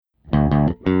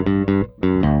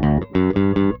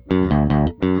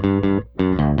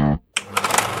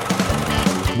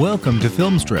Welcome to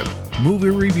Filmstrip, movie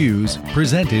reviews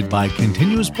presented by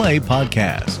Continuous Play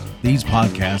Podcast. These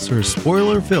podcasts are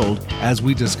spoiler-filled as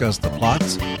we discuss the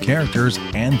plots, characters,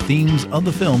 and themes of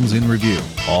the films in review.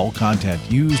 All content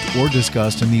used or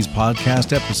discussed in these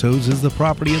podcast episodes is the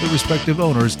property of the respective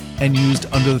owners and used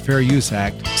under the Fair Use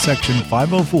Act, Section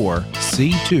 504,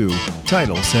 C2,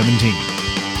 Title 17.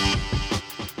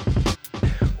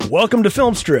 Welcome to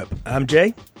Filmstrip. I'm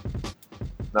Jay.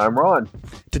 I'm Ron.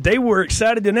 Today we're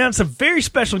excited to announce a very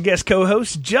special guest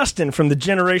co-host, Justin from the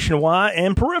Generation Y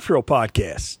and Peripheral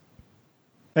podcast.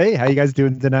 Hey, how you guys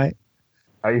doing tonight?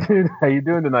 How you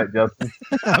doing tonight, Justin?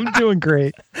 I'm doing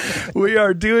great. We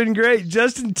are doing great.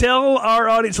 Justin, tell our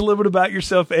audience a little bit about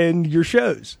yourself and your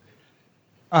shows.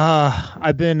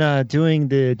 I've been doing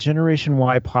the Generation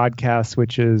Y podcast,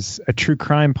 which is a true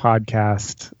crime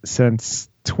podcast, since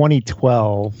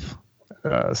 2012.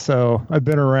 So I've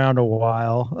been around a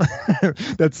while.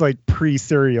 That's like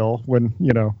pre-Serial when,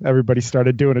 everybody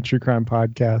started doing a true crime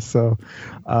podcast. So,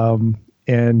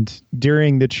 and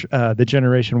during the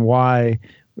Generation Y,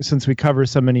 since we cover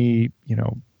so many,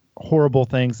 horrible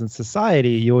things in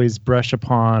society, you always brush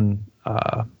upon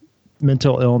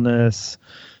mental illness,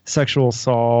 sexual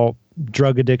assault,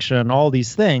 drug addiction, all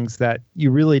these things that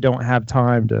you really don't have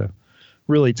time to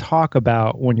really talk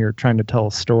about when you're trying to tell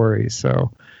a story.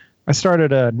 So I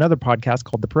started another podcast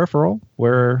called The Peripheral,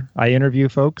 where I interview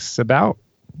folks about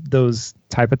those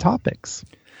type of topics.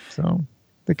 So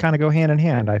they kind of go hand in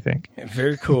hand, I think.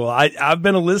 Very cool. I've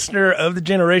been a listener of the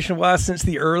Generation Y since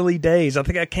the early days. I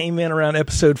think I came in around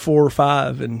episode 4 or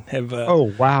 5 and have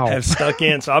have stuck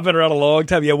in. So I've been around a long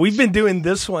time. Yeah, we've been doing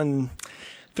this one.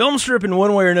 Filmstrip in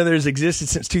one way or another has existed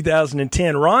since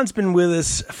 2010. Ron's been with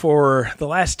us for the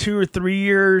last 2 or 3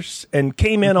 years and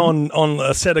came in on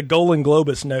a set of Golden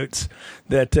Globus notes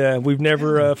that we've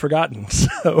never forgotten.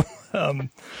 So,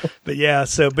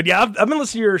 but I've been listening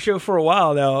to your show for a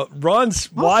while now.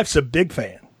 Ron's wife's a big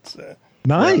fan. So.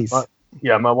 Nice.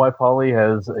 My wife Holly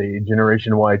has a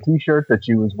Generation Y t-shirt that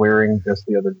she was wearing just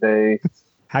the other day.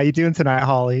 How you doing tonight,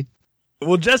 Holly?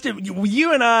 Well, Justin,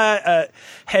 you and I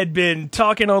had been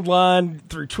talking online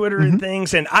through Twitter and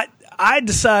things, and I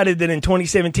decided that in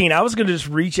 2017 I was going to just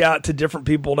reach out to different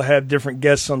people to have different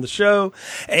guests on the show,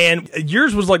 and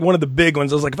yours was like one of the big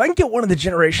ones. I was like, if I can get one of the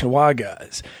Generation Y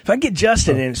guys, if I can get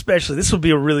Justin in especially, this will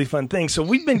be a really fun thing. So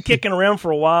we've been kicking around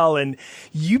for a while, and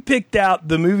you picked out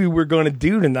the movie we're going to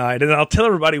do tonight, and I'll tell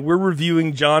everybody we're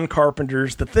reviewing John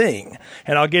Carpenter's The Thing,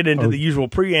 and I'll get into the usual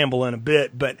preamble in a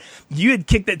bit, but you had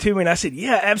kicked that to me, and I said,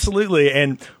 yeah, absolutely,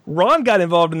 and Ron got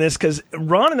involved in this because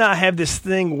Ron and I have this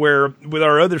thing where with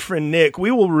our other friend Nick,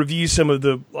 we will review some of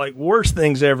the worst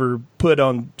things ever put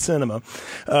on cinema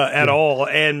at all.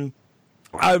 And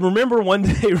I remember one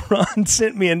day Ron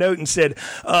sent me a note and said,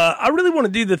 I really want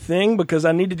to do The Thing because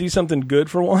I need to do something good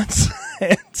for once.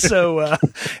 And so,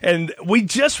 and we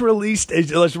just released,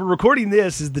 as we're recording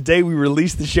this, is the day we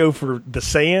released the show for The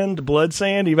Sand, Blood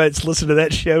Sand. Anybody that's listened to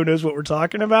that show knows what we're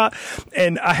talking about.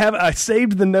 And I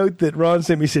saved the note that Ron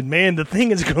sent me. He said, man, The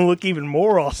Thing is going to look even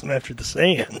more awesome after The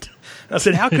Sand. I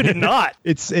said, how could it not?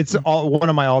 It's one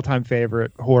of my all-time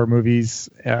favorite horror movies.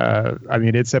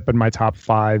 It's up in my top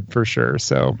 5 for sure.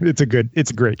 So it's a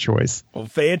great choice. Well,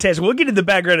 fantastic. We'll get to the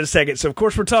background in a second. So, of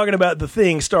course, we're talking about The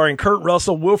Thing, starring Kurt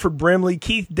Russell, Wilford Brimley,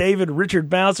 Keith David, Richard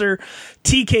Bowser,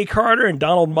 T.K. Carter, and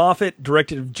Donald Moffat,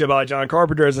 directed by John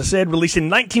Carpenter, as I said, released in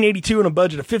 1982 on a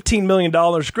budget of $15 million,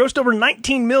 grossed over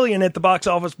 $19 million at the box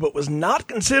office, but was not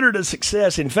considered a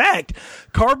success. In fact,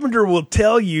 Carpenter will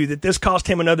tell you that this cost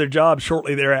him another job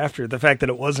shortly thereafter, the fact that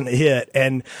it wasn't a hit.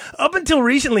 And up until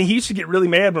recently, he used to get really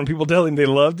mad when people tell him they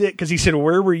loved it because he said,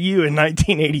 where were you in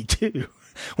 1982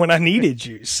 when I needed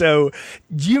you? So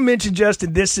you mentioned,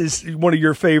 Justin, this is one of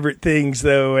your favorite things,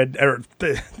 though,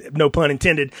 no pun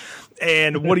intended,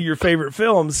 and one of your favorite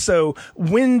films. So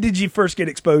when did you first get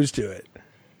exposed to it?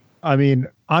 I mean,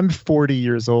 I'm 40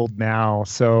 years old now,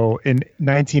 so in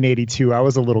 1982, I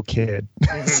was a little kid,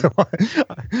 so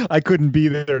I couldn't be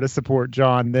there to support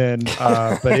John then,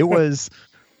 but it was,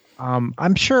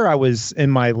 I'm sure I was in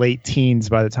my late teens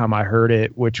by the time I heard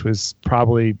it, which was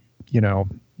probably,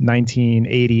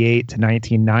 1988 to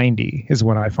 1990 is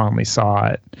when I finally saw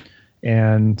it,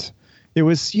 and it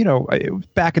was,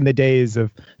 back in the days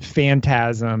of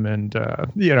Phantasm and,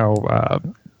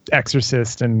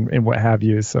 Exorcist and what have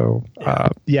you. So,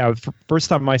 first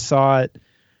time I saw it,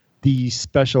 the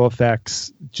special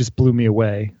effects just blew me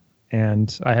away,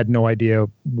 and I had no idea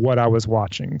what I was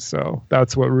watching. So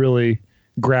that's what really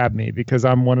grab me because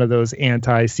I'm one of those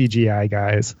anti-CGI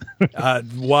guys.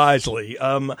 Wisely.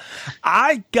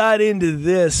 I got into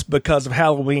this because of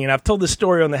Halloween. I've told this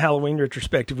story on the Halloween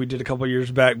retrospective we did a couple of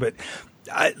years back, but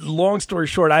long story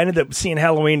short, I ended up seeing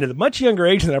Halloween at a much younger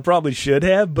age than I probably should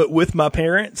have, but with my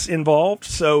parents involved.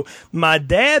 So my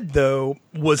dad, though,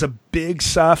 was a big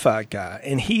sci-fi guy,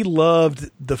 and he loved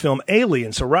the film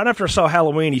Alien. So right after I saw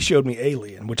Halloween, he showed me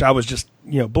Alien, which I was just,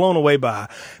 blown away by.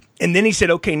 And then he said,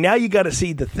 okay, now you got to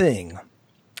see The Thing.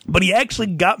 But he actually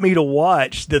got me to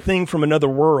watch The Thing from Another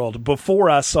World before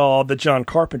I saw the John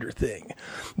Carpenter Thing,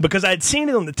 because I'd seen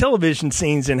it on the television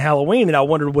scenes in Halloween, and I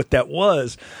wondered what that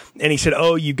was. And he said,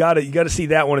 "Oh, you got to see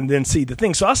that one and then see The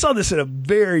Thing." So I saw this at a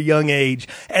very young age,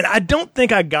 and I don't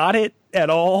think I got it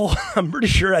at all. I'm pretty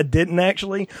sure I didn't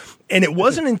actually. And it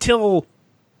wasn't until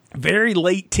very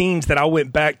late teens that I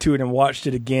went back to it and watched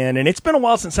it again. And it's been a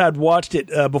while since I'd watched it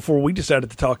before we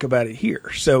decided to talk about it here.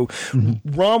 So,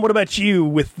 Ron, what about you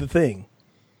with The Thing?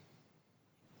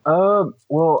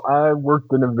 Well, I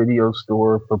worked in a video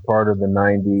store for part of the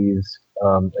 90s,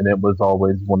 and it was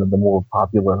always one of the more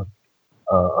popular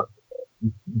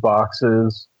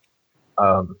boxes.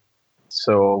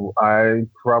 So I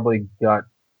probably got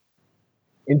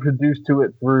introduced to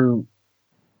it through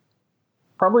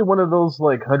probably one of those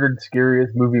 100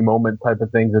 scariest movie moment type of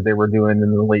things that they were doing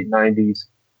in the late 90s.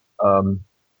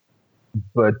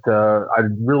 But I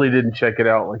really didn't check it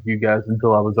out like you guys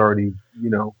until I was already,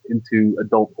 into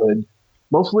adulthood.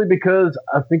 Mostly because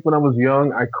I think when I was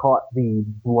young, I caught the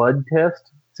blood test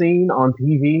scene on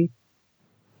TV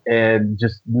and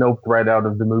just noped right out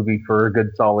of the movie for a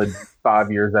good solid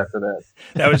 5 years after that.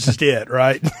 That was just it,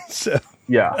 right? So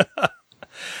yeah.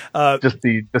 Just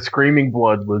the screaming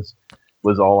blood was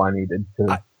all I needed to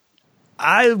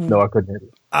know I couldn't hit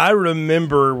it. I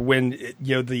remember when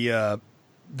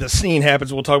the scene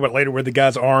happens. We'll talk about it later, where the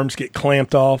guy's arms get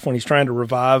clamped off when he's trying to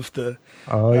revive the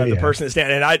person that's down.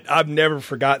 And I've never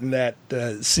forgotten that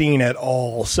scene at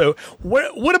all. So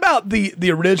what about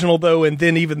the original though, and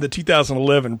then even the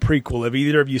 2011 prequel? Have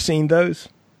either of you seen those?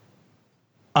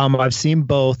 I've seen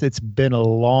both. It's been a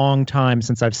long time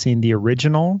since I've seen the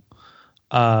original,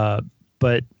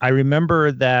 but I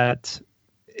remember that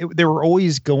they were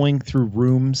always going through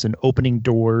rooms and opening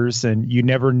doors, and you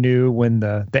never knew when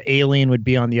the alien would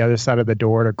be on the other side of the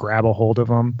door to grab a hold of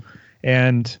them.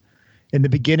 And in the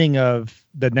beginning of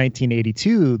the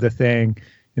 1982, The Thing,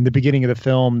 in the beginning of the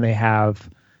film, they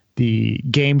have the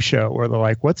game show where they're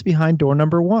like, "What's behind door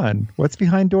number 1? What's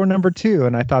behind door number 2?"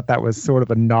 And I thought that was sort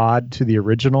of a nod to the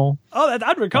original. Oh,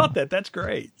 I'd recall that. That's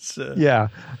great. So. Yeah.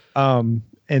 And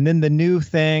then the new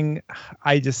Thing,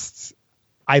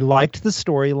 I liked the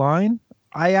storyline.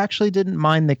 I actually didn't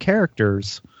mind the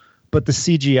characters, but the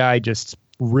CGI just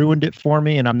ruined it for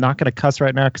me. And I'm not going to cuss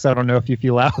right now because I don't know if you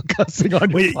feel out cussing on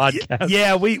your podcast.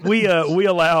 Yeah, we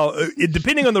allow,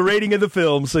 depending on the rating of the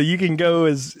film, so you can go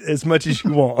as much as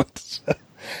you want.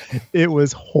 It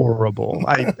was horrible.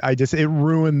 It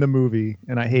ruined the movie,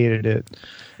 and I hated it.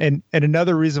 And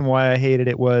another reason why I hated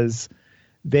it was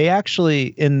they actually,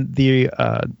 in the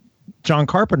John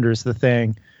Carpenter's The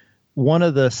Thing, one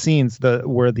of the scenes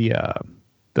where the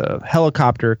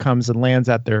helicopter comes and lands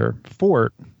at their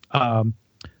fort,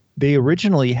 they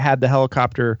originally had the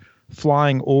helicopter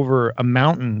flying over a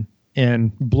mountain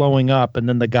and blowing up, and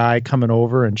then the guy coming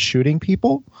over and shooting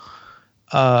people.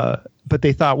 But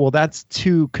they thought, well, that's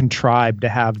too contrived to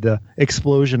have the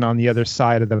explosion on the other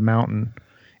side of the mountain.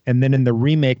 And then in the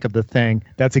remake of The Thing,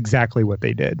 that's exactly what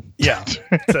they did. Yeah,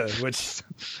 which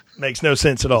makes no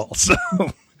sense at all. So.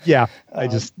 Yeah,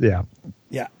 Yeah.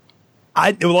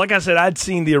 Like I said, I'd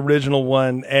seen the original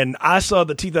one, and I saw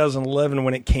the 2011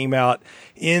 when it came out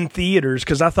in theaters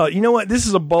because I thought, you know what, this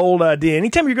is a bold idea.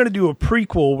 Anytime you're going to do a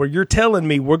prequel where you're telling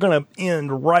me we're going to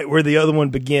end right where the other one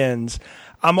begins,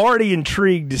 I'm already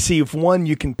intrigued to see if, one,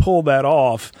 you can pull that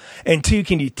off, and two,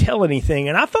 can you tell anything?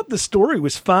 And I thought the story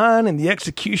was fine and the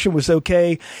execution was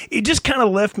okay. It just kind of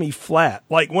left me flat.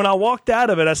 Like when I walked out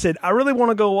of it, I said, I really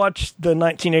want to go watch the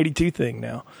 1982 thing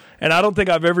now. And I don't think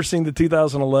I've ever seen the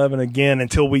 2011 again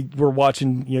until we were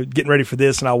watching, getting ready for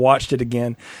this, and I watched it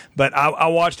again. But I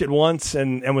watched it once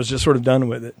and was just sort of done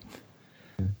with it.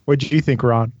 What did you think,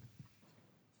 Ron?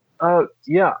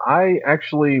 Yeah, I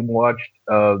actually watched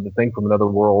The Thing from Another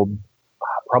World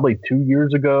probably 2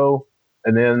 years ago.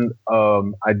 And then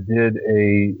I did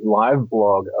a live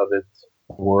blog of it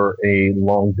for a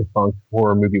long defunct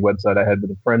horror movie website I had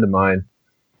with a friend of mine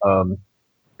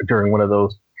during one of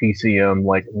those TCM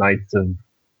nights of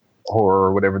horror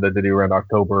or whatever that they do around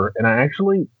October. And I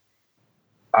actually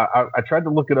I tried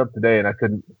to look it up today and I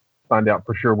couldn't find out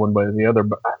for sure one way or the other.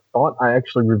 But I thought I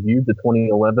actually reviewed the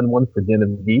 2011 one for Den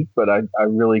of Geek, but I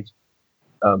really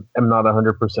am not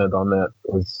 100% on that,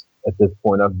 because at this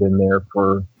point I've been there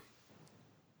for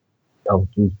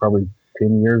probably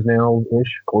 10 years now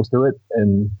ish, close to it,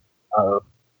 and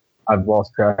I've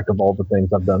lost track of all the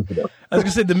things I've done to them. I was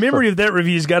going to say, the memory of that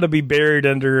review's got to be buried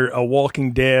under a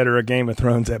Walking Dead or a Game of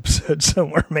Thrones episode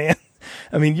somewhere, man.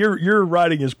 I mean, your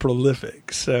writing is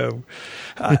prolific. So,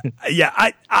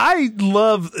 I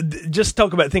love, just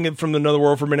talk about thinking from another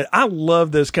world for a minute. I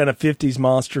love those kind of 50s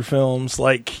monster films,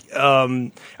 like,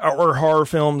 or horror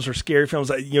films or scary films.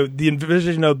 The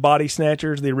Invision of Body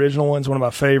Snatchers, the original one's one of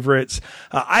my favorites.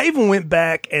 I even went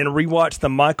back and rewatched the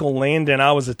Michael Landon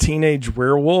I Was a Teenage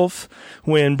Werewolf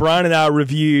when Brian and I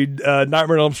reviewed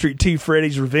Nightmare on Elm Street 2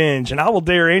 Freddy's Revenge. And I will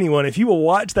dare anyone, if you will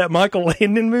watch that Michael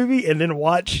Landon movie and then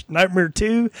watch Nightmare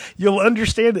 2, you'll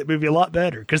understand that movie a lot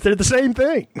better, because they're the same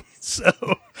thing. So,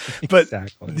 but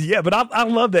exactly. Yeah, but I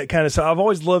love that kind of stuff. I've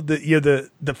always loved the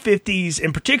 50s,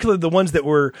 in particular the ones that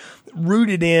were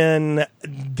rooted in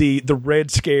the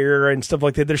Red Scare and stuff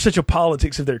like that. They're such a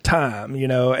politics of their time,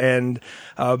 and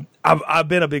I've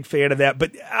been a big fan of that.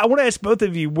 But I want to ask both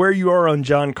of you where you are on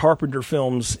John Carpenter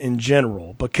films in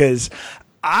general, because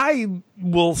I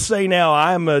will say now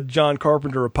I'm a John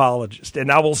Carpenter apologist,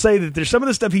 and I will say that there's some of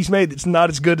the stuff he's made that's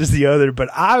not as good as the other, but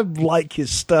I like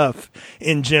his stuff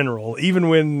in general, even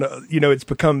when, it's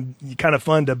become kind of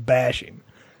fun to bash him.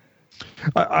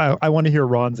 I want to hear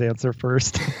Ron's answer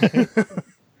first. I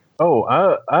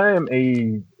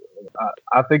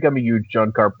think I'm a huge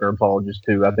John Carpenter apologist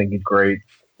too. I think he's great.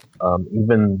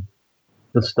 Even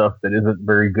the stuff that isn't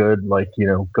very good, like,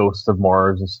 Ghosts of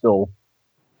Mars, is still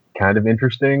kind of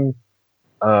interesting.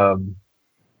 I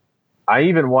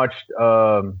even watched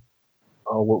what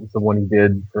was the one he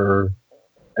did for,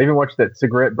 I even watched that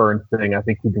cigarette burn thing I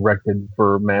think he directed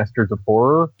for Masters of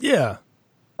Horror. Yeah.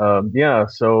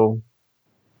 So,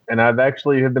 and I've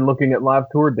actually have been looking at live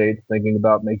tour dates, thinking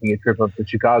about making a trip up to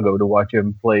Chicago to watch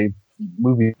him play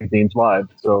movie themes live.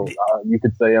 So you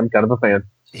could say I'm kind of a fan.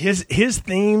 His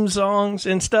theme songs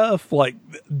and stuff, like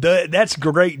that's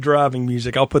great driving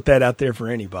music. I'll put that out there for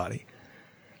anybody.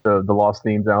 The Lost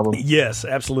Themes album? Yes,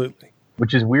 absolutely.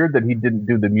 Which is weird that he didn't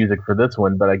do the music for this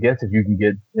one, but I guess if you can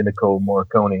get Ennio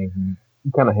Morricone,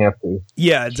 you kind of have to.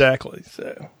 Yeah, exactly.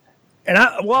 So, and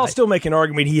I'll still make an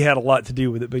argument he had a lot to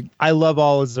do with it. But I love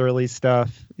all his early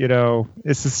stuff.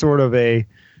 This is sort of a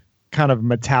kind of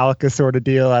Metallica sort of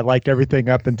deal. I liked everything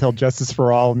up until Justice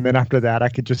for All, and then after that I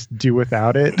could just do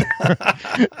without it.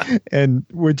 And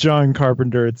with John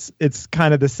Carpenter, it's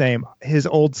kind of the same. His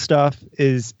old stuff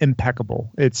is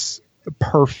impeccable. It's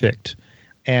perfect.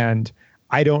 And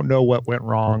I don't know what went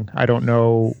wrong. I don't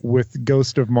know with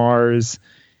Ghost of Mars.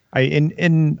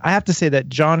 And I have to say that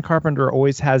John Carpenter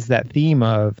always has that theme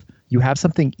of, you have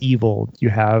something evil, you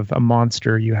have a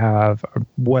monster, you have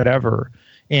whatever,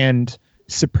 and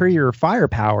superior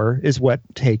firepower is what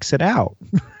takes it out.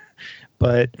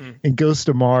 But in Ghost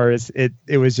of Mars,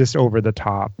 it was just over the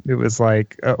top. It was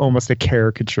like almost a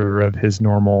caricature of his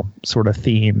normal sort of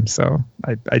theme. So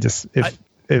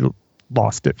it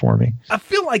lost it for me. I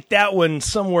feel like that one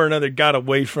somewhere or another got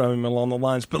away from him along the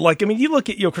lines. But you look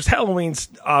at, because Halloween's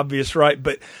obvious, right?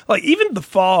 But like even The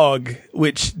Fog,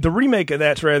 which the remake of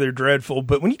that's rather dreadful.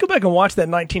 But when you go back and watch that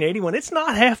 1981, it's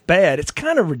not half bad. It's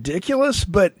kind of ridiculous,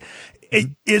 but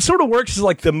it sort of works as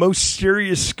like the most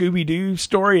serious Scooby-Doo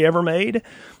story ever made.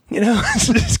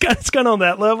 It's kind of on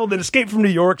that level. That Escape from New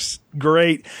York's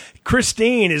great.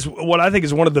 Christine is what I think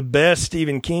is one of the best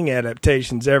Stephen King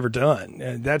adaptations ever done.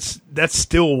 And that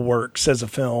still works as a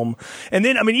film. And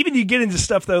then, even you get into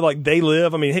stuff though, like They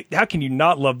Live. How can you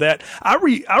not love that? I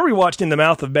rewatched In the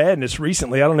Mouth of Madness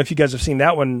recently. I don't know if you guys have seen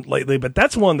that one lately, but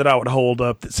that's one that I would hold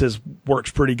up that says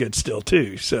works pretty good still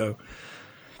too. So.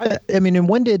 And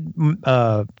when did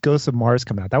Ghosts of Mars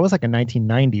come out? That was like a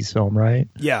 1990s film, right?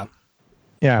 Yeah.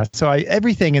 Yeah. So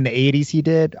everything in the 80s he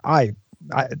did, I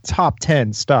top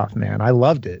 10 stuff, man. I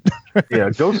loved it. Yeah.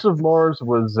 Ghosts of Mars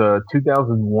was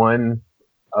 2001.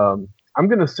 I'm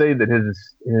going to say that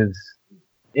his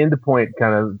end point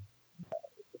kind of,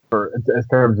 as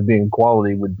terms of being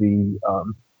quality, would be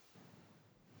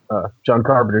John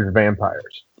Carpenter's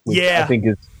Vampires. Which I think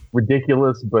is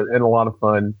ridiculous, and a lot of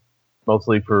fun.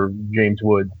 Mostly for James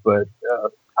Woods, but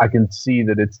I can see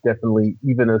that it's definitely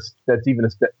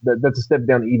that's a step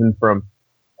down even from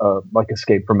like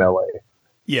Escape from LA.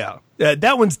 Yeah,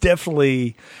 that one's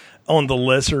definitely on the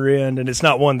lesser end, and it's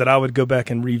not one that I would go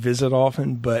back and revisit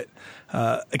often. But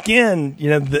again,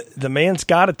 the man's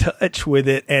got a touch with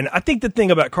it, and I think the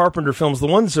thing about Carpenter films, the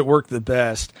ones that work the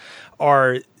best,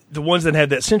 are the ones that have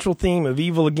that central theme of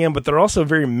evil again, but they're also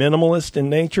very minimalist in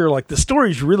nature. Like, the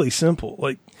story's really simple.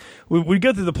 Like, we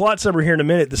go through the plot summary here in a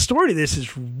minute. The story of this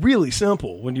is really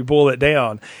simple when you boil it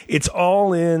down. It's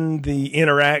all in the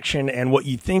interaction and what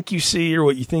you think you see or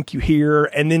what you think you hear,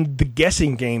 and then the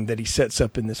guessing game that he sets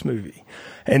up in this movie.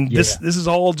 And this is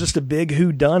all just a big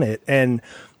whodunit. And,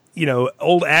 you know,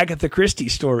 old Agatha Christie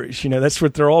stories, you know, that's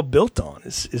what they're all built on,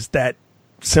 is that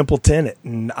simple tenet.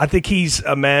 And I think he's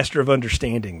a master of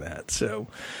understanding that. So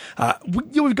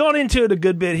we've gone into it a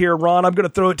good bit here. Ron, I'm going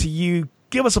to throw it to you.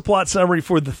 Give us a plot summary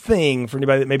for The Thing for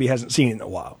anybody that maybe hasn't seen it in a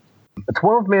while. A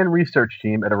 12-man research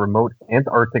team at a remote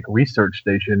Antarctic research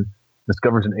station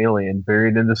discovers an alien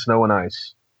buried in the snow and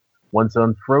ice. Once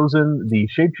unfrozen, the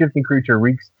shape-shifting creature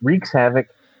wreaks havoc,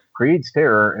 creates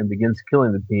terror, and begins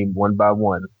killing the team one by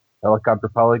one. Helicopter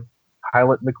pilot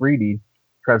McReady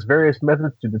tries various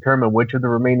methods to determine which of the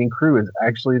remaining crew is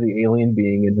actually the alien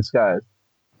being in disguise.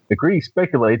 McReady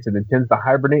speculates and intends to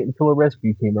hibernate until a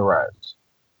rescue team arrives.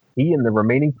 He and the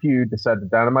remaining few decide to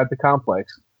dynamite the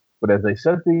complex, but as they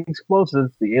set the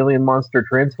explosives, the alien monster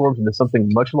transforms into something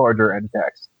much larger and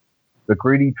attacks.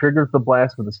 McReady triggers the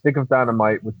blast with a stick of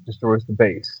dynamite, which destroys the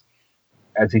base.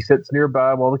 As he sits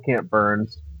nearby while the camp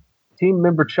burns, team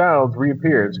member Childs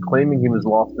reappears, claiming he was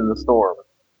lost in the storm.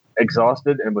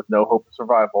 Exhausted and with no hope of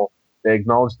survival, they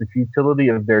acknowledge the futility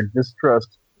of their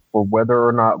distrust for whether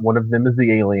or not one of them is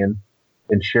the alien,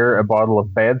 and share a bottle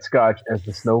of bad scotch as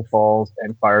the snow falls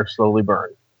and fire slowly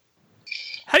burns.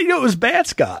 How do you know it was bad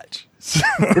scotch?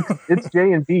 It's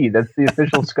J&B. That's the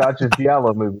official Scotch is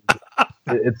Giallo movie.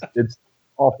 It's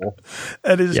awful.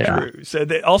 That is true. So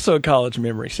also a college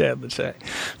memory, sad to say.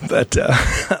 But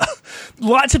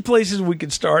lots of places we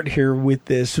could start here with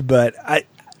this. But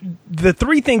the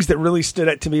three things that really stood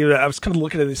out to me, I was kind of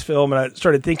looking at this film and I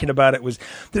started thinking about it, was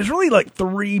there's really like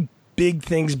three big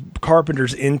things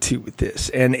Carpenter's into with this.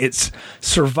 And it's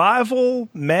survival,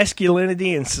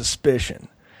 masculinity, and suspicion.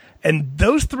 And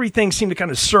those three things seem to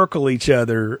kind of circle each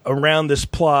other around this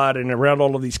plot and around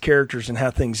all of these characters and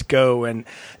how things go. And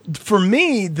for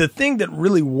me, the thing that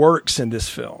really works in this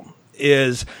film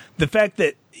is the fact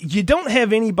that you don't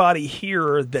have anybody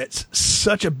here that's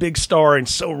such a big star and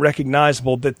so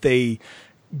recognizable that they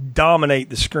dominate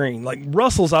the screen. Like,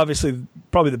 Russell's obviously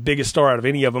probably the biggest star out of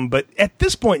any of them, but at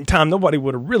this point in time, nobody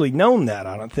would have really known that,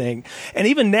 I don't think. And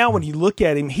even now, when you look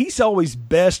at him, he's always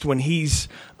best when he's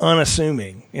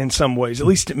unassuming in some ways, at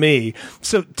least to me.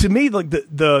 So to me, like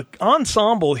the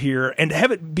ensemble here, and to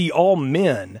have it be all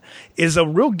men, is a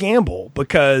real gamble,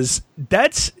 because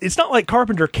it's not like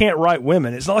Carpenter can't write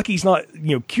women. It's not like he's not,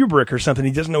 Kubrick or something.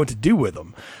 He doesn't know what to do with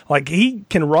them. Like, he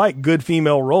can write good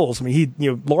female roles. I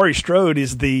mean, Laurie Strode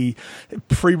is the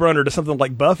pre-runner to something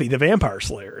like Buffy the Vampire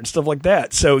Slayer and stuff like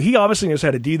that. So he obviously knows how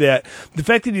to do that. The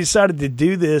fact that he decided to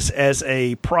do this as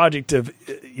a project of,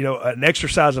 an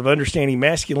exercise of understanding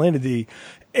masculinity,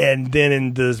 and then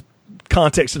in the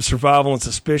context of survival and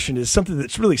suspicion, is something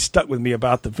that's really stuck with me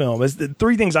about the film. It's the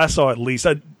three things I saw, at least.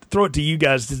 I'd throw it to you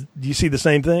guys. Do you see the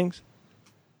same things?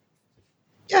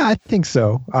 Yeah, I think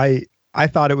so. I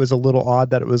thought it was a little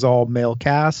odd that it was all male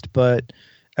cast, but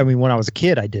I mean, when I was a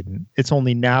kid, I didn't. It's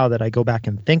only now that I go back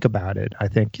and think about it, I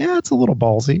think, yeah, it's a little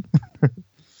ballsy.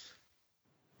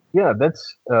 Yeah,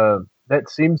 that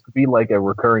seems to be like a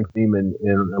recurring theme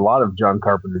in a lot of John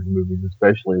Carpenter's movies,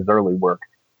 especially his early work.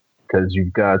 Because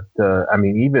you've got,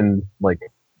 even like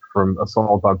from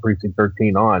Assault on Precinct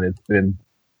 13 on, it's been,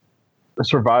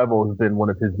 survival has been one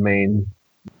of his main,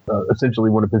 essentially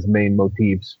one of his main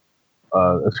motifs.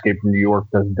 Escape from New York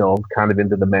does delve kind of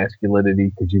into the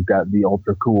masculinity, because you've got the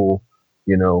ultra cool,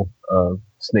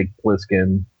 Snake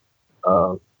Plissken.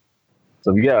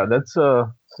 So yeah, that's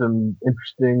some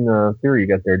interesting theory you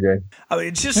got there, Jay. I mean,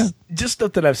 it's just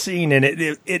stuff that I've seen, and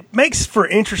it makes for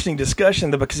interesting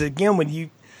discussion, though, because again, when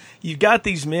you've got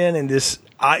these men in this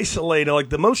isolated, like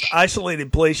the most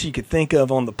isolated place you could think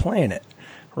of on the planet,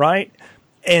 right?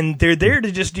 And they're there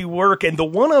to just do work. And the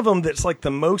one of them that's like the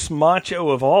most macho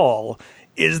of all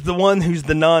is the one who's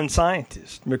the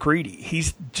non-scientist, McReady.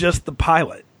 He's just the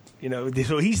pilot,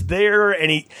 So he's there,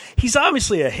 and he's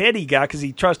obviously a heady guy, because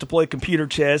he tries to play computer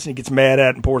chess and he gets mad at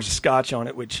it and pours a scotch on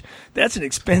it, which that's an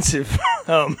expensive.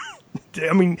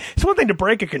 It's one thing to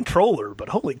break a controller, but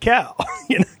holy cow,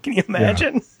 can you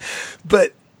imagine? Yeah.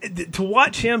 But to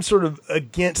watch him sort of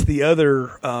against the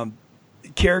other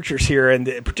characters here, and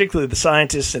particularly the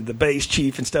scientists and the base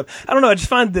chief and stuff, I don't know, I just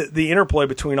find the interplay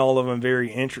between all of them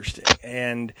very interesting.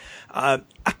 And I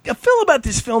feel about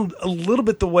this film a little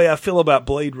bit the way I feel about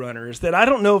Blade Runner, is that I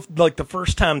don't know if, like, the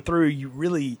first time through you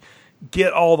really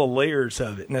get all the layers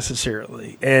of it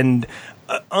necessarily. And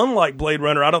unlike Blade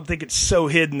Runner, I don't think it's so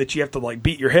hidden that you have to like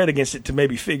beat your head against it to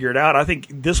maybe figure it out. I think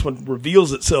this one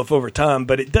reveals itself over time,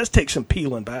 but it does take some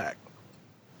peeling back.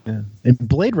 Yeah. And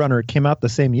Blade Runner came out the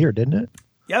same year, didn't it?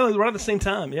 Yeah, it was around the same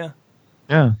time. Yeah.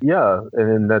 Yeah,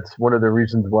 and that's one of the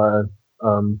reasons why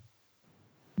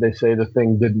they say the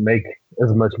thing didn't make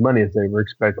as much money as they were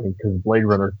expecting, because Blade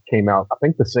Runner came out, I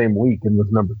think, the same week and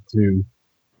was number 2,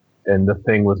 and the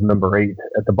thing was number 8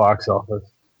 at the box office.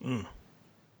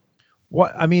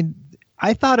 What I mean,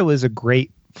 I thought it was a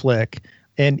great flick,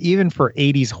 and even for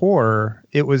 80s horror,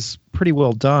 it was pretty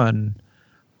well done.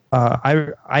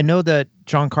 I know that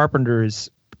John Carpenter's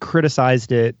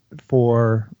criticized it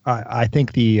for I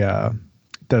think the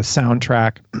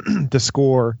soundtrack, the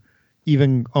score,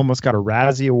 even almost got a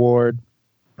Razzie Award,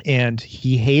 and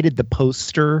he hated the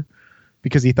poster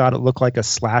because he thought it looked like a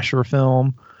slasher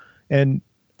film, and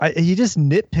he just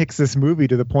nitpicks this movie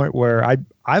to the point where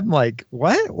I'm like,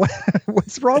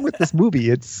 what's wrong with this movie?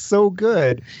 It's so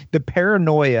good. The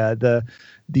paranoia,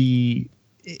 the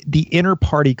inner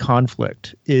party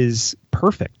conflict is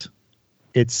perfect.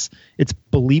 It's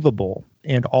believable,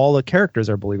 and all the characters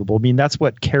are believable. I mean, that's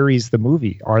what carries the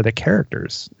movie, are the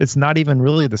characters. It's not even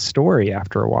really the story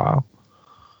after a while.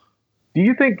 Do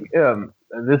you think I'm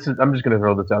just going to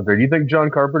throw this out there. Do you think John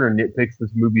Carpenter nitpicks this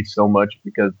movie so much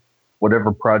because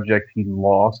whatever project he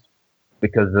lost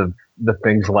because of the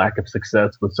Thing's lack of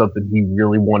success was something he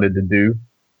really wanted to do?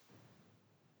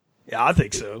 Yeah, I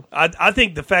think so. I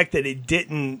think the fact that it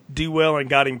didn't do well and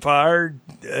got him fired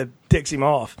ticks him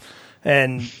off.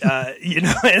 And, and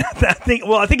I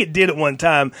think it did at one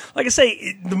time. Like I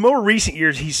say, the more recent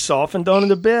years, he's softened on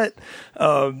it a bit.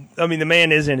 I mean, the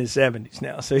man is in his 70s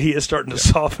now, so he is starting to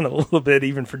soften a little bit,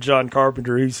 even for John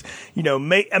Carpenter, who's,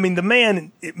 the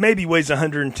man, it maybe weighs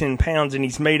 110 pounds, and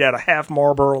he's made out of half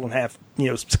Marlboro and half,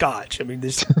 Scotch. I mean,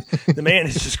 the man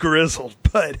is just grizzled,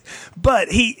 but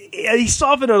he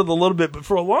softened it a little bit, but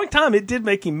for a long time, it did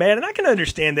make him mad, and I can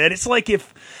understand that. It's like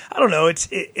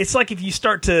it's like if you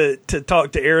start to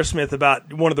talk to Aerosmith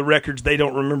about one of the records they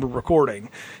don't remember recording,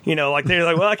 like they're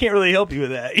like, well, I can't really help you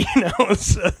with that,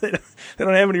 so they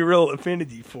don't have any real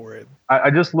affinity for it.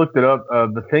 I just looked it up.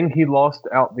 The thing he lost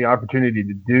out the opportunity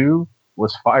to do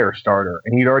was Firestarter,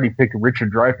 and he'd already picked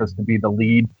Richard Dreyfuss to be the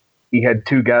lead. He had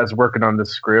 2 guys working on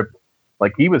this script.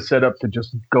 Like, he was set up to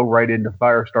just go right into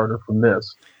Firestarter from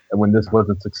this. And when this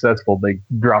wasn't successful, they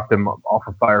dropped him off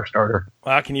of Firestarter.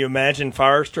 Wow, can you imagine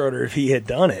Firestarter if he had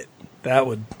done it? That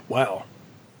would, wow.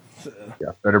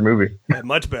 Yeah, better movie. Yeah,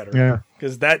 much better. Yeah.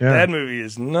 Because that movie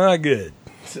is not good.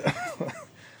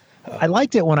 I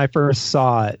liked it when I first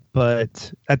saw it,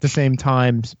 but at the same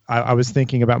time, I was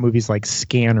thinking about movies like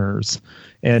Scanners,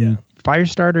 and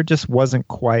Firestarter just wasn't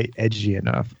quite edgy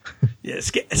enough. Yeah,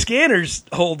 Scanners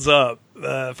holds up.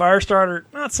 Firestarter,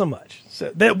 not so much.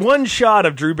 So that one shot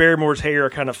of Drew Barrymore's hair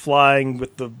kind of flying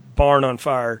with the barn on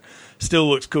fire still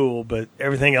looks cool, but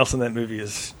everything else in that movie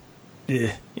is,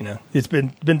 it's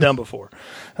been done before,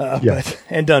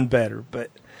 and done better. But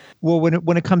well,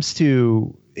 when it comes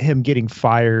to him getting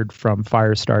fired from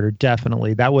Firestarter,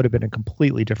 definitely that would have been a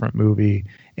completely different movie,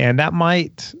 and that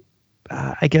might,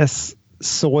 I guess,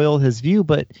 soil his view.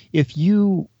 But if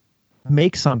you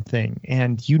make something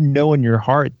and in your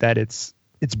heart that it's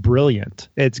brilliant,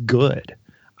 it's good,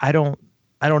 I don't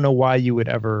know why you would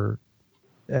ever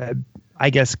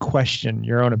question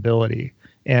your own ability.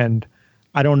 And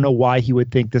I don't know why he would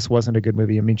think this wasn't a good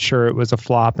movie. I mean, sure, it was a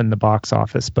flop in the box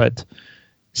office, but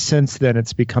since then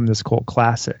it's become this cult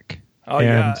classic. Oh,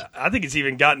 yeah. I think it's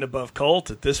even gotten above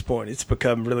cult at this point. It's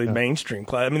become really mainstream.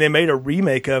 I mean, they made a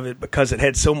remake of it because it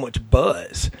had so much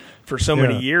buzz for so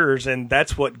many years, and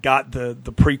that's what got the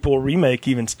prequel remake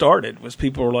even started, was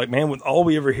people were like, man, with all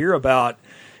we ever hear about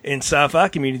in sci-fi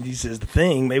communities is The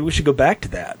Thing, maybe we should go back to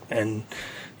that. And,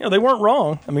 they weren't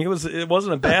wrong. I mean, it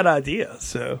wasn't a bad idea.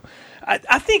 So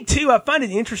I think, too, I find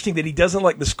it interesting that he doesn't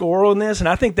like the score on this, and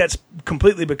I think that's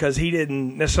completely because he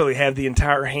didn't necessarily have the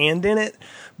entire hand in it.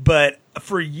 But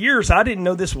for years, I didn't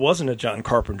know this wasn't a John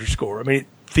Carpenter score. I mean, it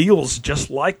feels just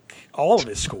like all of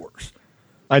his scores.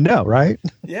 I know, right?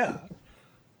 Yeah.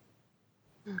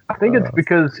 I think it's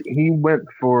because he went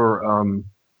for,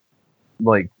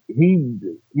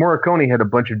 Morricone had a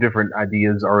bunch of different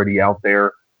ideas already out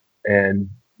there, and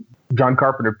John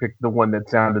Carpenter picked the one that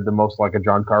sounded the most like a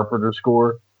John Carpenter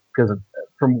score, because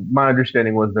from my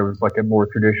understanding was there was like a more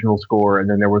traditional score, and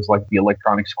then there was like the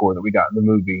electronic score that we got in the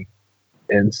movie.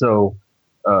 And so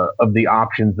of the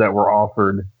options that were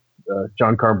offered,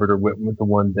 John Carpenter went with the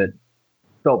one that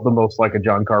felt the most like a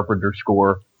John Carpenter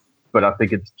score, but I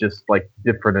think it's just like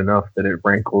different enough that it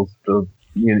rankles to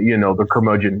the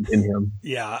curmudgeon in him.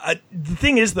 Yeah. The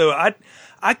thing is, though,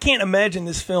 I can't imagine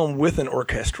this film with an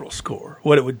orchestral score,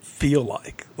 what it would feel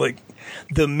like. Like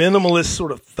the minimalist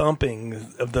sort of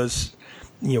thumping of those,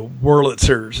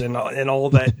 Wurlitzers and all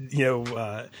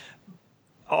that,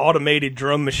 automated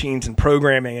drum machines and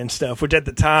programming and stuff, which at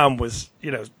the time was,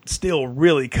 still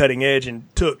really cutting edge and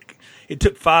it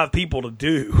took 5 people to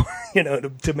do,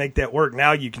 to make that work.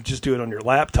 Now you can just do it on your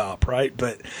laptop, right?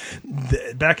 But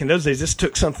back in those days, this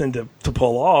took something to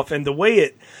pull off. And the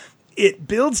way it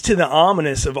builds to the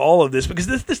ominous of all of this, because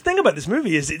this thing about this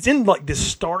movie is it's in like this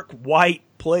stark white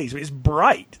place. It's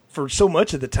bright for so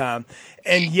much of the time.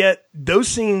 And yet those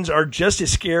scenes are just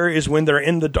as scary as when they're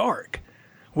in the dark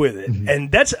with it. Mm-hmm.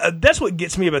 And that's what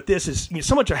gets me about this is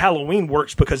so much of Halloween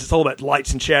works because it's all about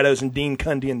lights and shadows and Dean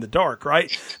Cundy in the dark,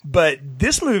 right? But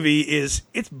this movie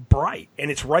it's bright and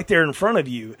it's right there in front of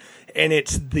you, and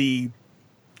it's the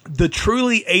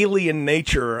truly alien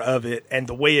nature of it and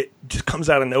the way it just comes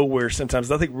out of nowhere sometimes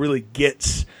I think really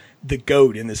gets the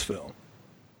goat in this film.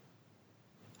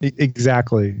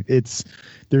 Exactly.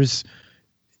 There's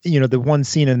the one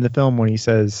scene in the film when he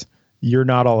says, "You're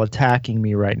not all attacking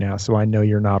me right now, so I know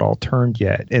you're not all turned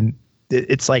yet." And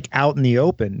it's like out in the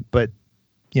open, but,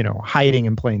 hiding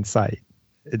in plain sight.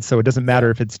 And so it doesn't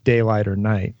matter if it's daylight or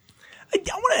night. I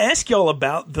want to ask y'all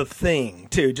about The Thing,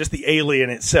 too, just the alien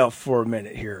itself for a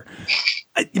minute here.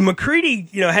 McCready,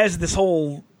 has this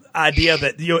whole idea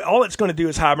that, all it's going to do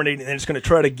is hibernate and it's going to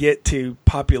try to get to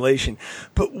population.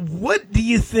 But what do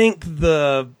you think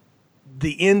the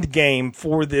end game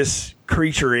for this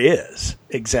creature is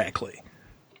exactly?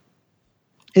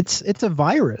 It's a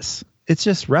virus. It's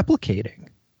just replicating.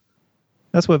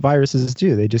 That's what viruses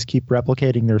do. They just keep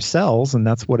replicating their cells, and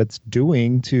that's what it's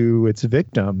doing to its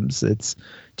victims. It's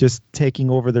just taking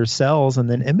over their cells and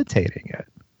then imitating it.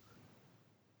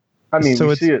 I mean,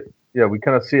 we see it. Yeah, we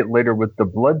kind of see it later with the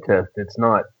blood test. It's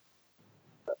not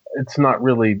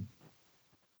really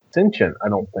sentient, I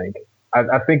don't think.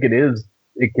 I think it is.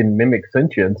 It can mimic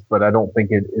sentience, but I don't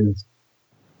think it is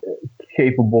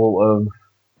capable of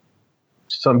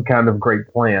some kind of great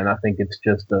plan. I think it's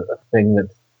just a thing that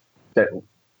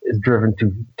is driven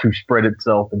to spread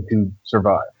itself and to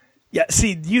survive. Yeah,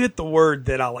 see, you hit the word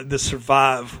that I like, the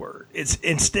survive word. It's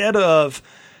instead of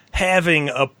having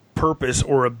a purpose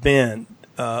or a bend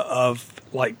of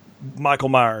like Michael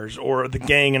Myers or the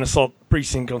gang in Assault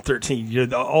Precinct on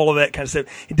 13, all of that kind of stuff.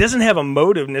 It doesn't have a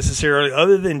motive necessarily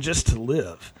other than just to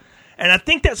live. And I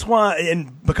think that's why,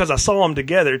 and because I saw them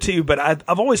together too, but I've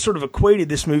always sort of equated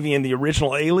this movie and the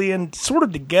original Alien sort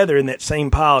of together in that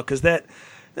same pile, because that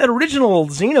original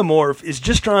xenomorph is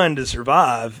just trying to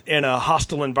survive in a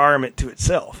hostile environment to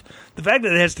itself. The fact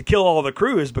that it has to kill all the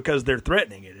crew is because they're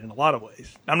threatening it in a lot of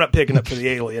ways. I'm not picking up for the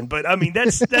alien, but I mean,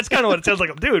 that's kind of what it sounds like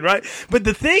I'm doing, right? But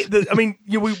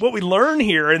what we learn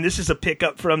here, and this is a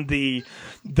pickup from the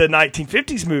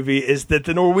 1950s movie, is that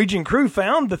the Norwegian crew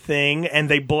found the thing and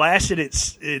they blasted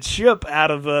its ship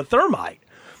out of thermite,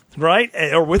 right?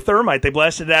 Or with thermite, they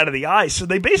blasted it out of the ice. So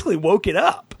they basically woke it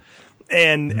up.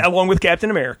 And along with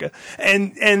Captain America,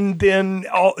 and then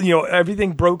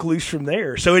everything broke loose from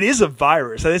there. So it is a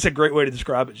virus. That's a great way to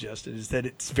describe it, Justin. Is that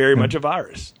it's very much a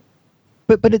virus.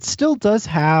 But it still does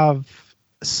have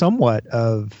somewhat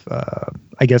of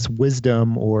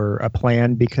wisdom or a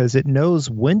plan, because it knows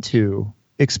when to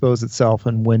expose itself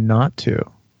and when not to.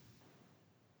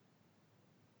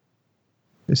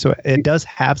 So it does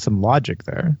have some logic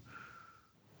there.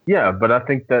 Yeah, but I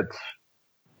think that's.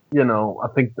 I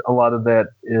think a lot of that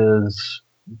is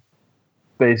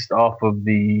based off of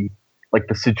the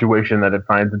situation that it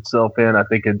finds itself in. I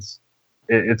think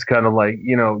it's kind of like,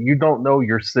 you don't know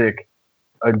you're sick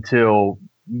until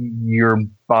your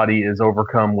body is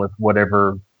overcome with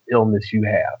whatever illness you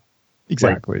have.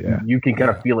 Exactly. Yeah. You can kind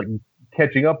of feel it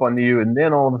catching up on you, and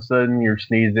then all of a sudden you're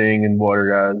sneezing and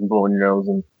water eyes and blowing your nose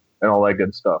and all that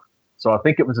good stuff. So I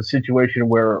think it was a situation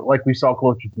where, like we saw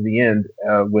closer to the end,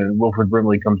 when Wilford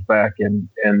Brimley comes back and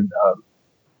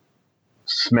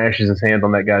smashes his hand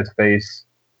on that guy's face,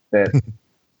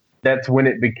 that's when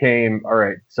it became, all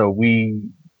right, so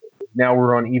now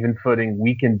we're on even footing.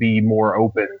 We can be more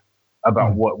open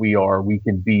about what we are. We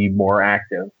can be more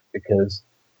active, because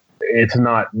it's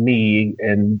not me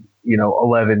and,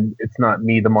 11, it's not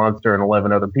me, the monster, and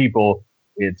 11 other people.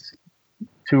 It's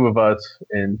 2 of us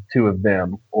and 2 of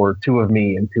them, or 2 of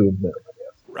me and 2 of them, I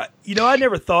guess. Right. I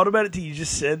never thought about it till you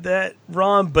just said that,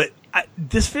 Ron, but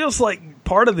this feels like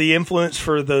part of the influence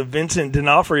for the Vincent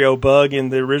D'Onofrio bug in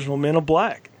the original Men in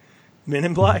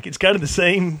Black. It's kind of the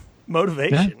same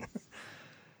motivation.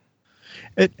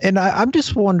 Yeah. And I'm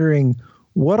just wondering,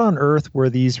 what on earth were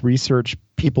these research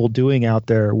people doing out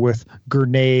there with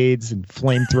grenades and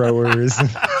flamethrowers?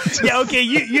 Yeah, okay.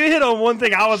 You hit on one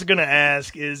thing I was going to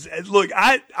ask is, look,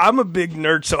 I'm a big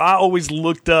nerd, so I always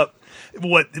looked up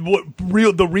what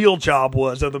the real job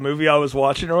was of the movie I was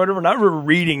watching or whatever. And I remember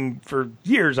reading for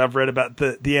years. I've read about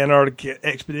the Antarctic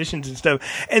expeditions and stuff,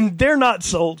 and they're not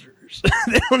soldiers.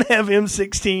 They don't have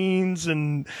M16s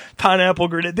and pineapple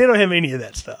grenades. They don't have any of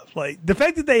that stuff. Like, the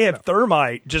fact that they have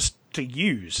thermite just to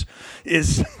use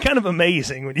is kind of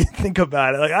amazing when you think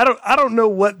about it. Like, I don't know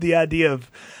what the idea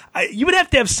of. You would have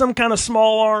to have some kind of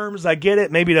small arms. I get it,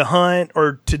 maybe to hunt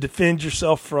or to defend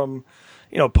yourself from,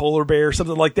 polar bear or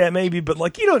something like that, maybe. But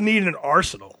like, you don't need an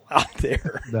arsenal out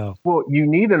there. No. Well, you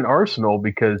need an arsenal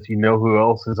because you know who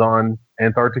else is on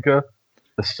Antarctica?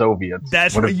 The Soviets.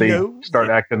 That's what what if they start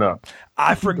acting up?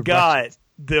 I forgot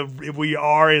we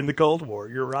are in the Cold War.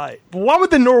 You're right. But why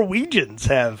would the Norwegians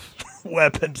have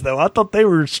weapons, though? I thought they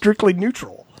were strictly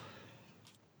neutral.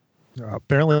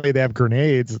 Apparently, they have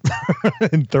grenades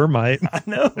and thermite. I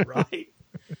know, right?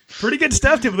 Pretty good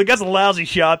stuff, too. But the guy's a lousy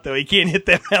shot, though. He can't hit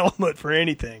that helmet for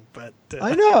anything. But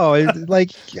I know.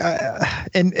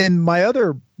 And my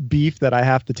other beef that I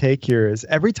have to take here is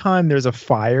every time there's a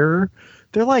fire,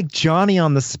 they're like Johnny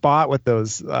on the spot with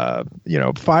those,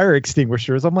 fire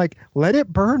extinguishers. I'm like, let it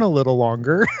burn a little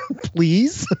longer,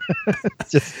 please.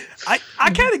 I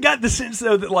kind of got the sense,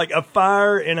 though, that like a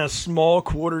fire in a small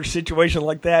quarter situation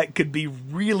like that could be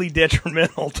really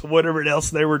detrimental to whatever else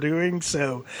they were doing.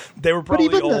 So they were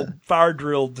probably all fire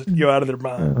drilled, out of their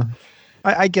mind.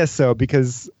 I guess so,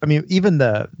 because even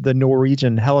the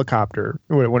Norwegian helicopter,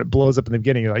 when it blows up in the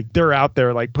beginning, like they're out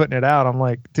there like putting it out. I'm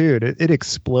like, dude, it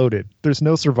exploded. There's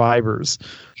no survivors.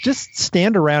 Just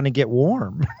stand around and get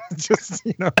warm.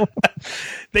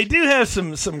 They do have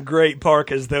some great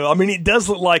parkas, though. It does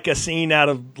look like a scene out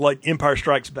of like Empire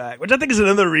Strikes Back, which I think is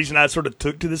another reason I sort of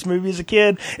took to this movie as a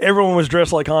kid. Everyone was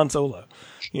dressed like Han Solo.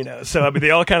 So they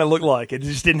all kind of look like it.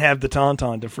 Just didn't have the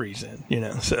tauntaun to freeze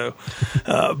in, So,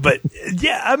 but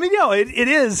yeah, it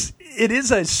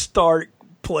is a stark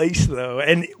place though,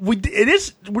 and we're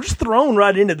just thrown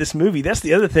right into this movie. That's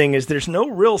the other thing, is there's no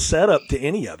real setup to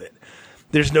any of it.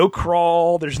 There's no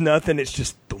crawl. There's nothing. It's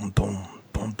just boom, boom,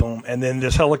 boom, boom, and then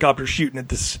this helicopter shooting at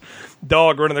this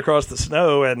dog running across the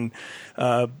snow, and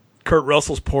Kurt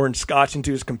Russell's pouring scotch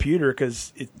into his computer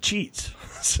because it cheats.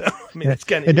 So it's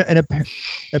kind of and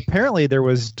apparently there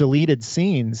was deleted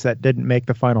scenes that didn't make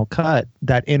the final cut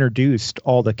that introduced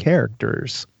all the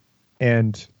characters,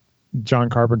 and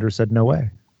John Carpenter said no way.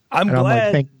 I'm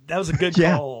glad that was a good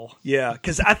call. Yeah,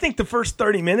 because I think the first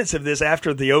 30 minutes of this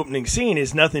after the opening scene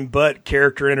is nothing but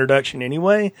character introduction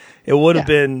anyway. It would have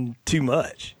been too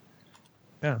much.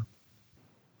 Yeah.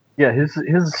 Yeah, his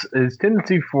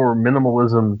tendency for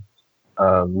minimalism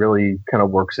really kind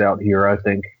of works out here, I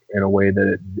think, in a way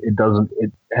that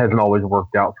it hasn't always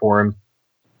worked out for him.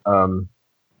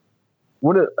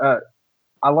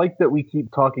 I like that we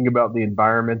keep talking about the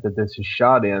environment that this is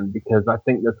shot in, because I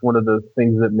think that's one of the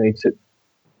things that makes it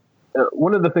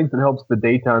one of the things that helps the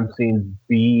daytime scenes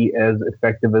be as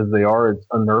effective as they are, as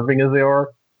unnerving as they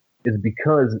are, is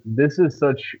because this is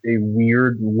such a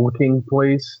weird looking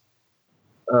place.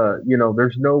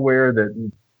 There's nowhere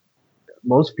that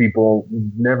most people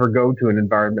never go to an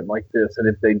environment like this. And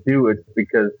if they do, it's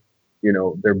because,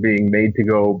 they're being made to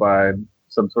go by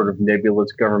some sort of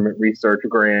nebulous government research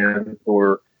grant,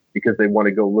 or because they want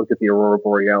to go look at the Aurora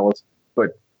Borealis.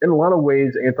 But in a lot of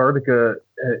ways, Antarctica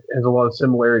has a lot of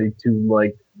similarity to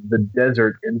like the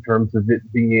desert in terms of it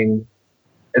being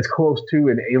as close to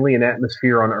an alien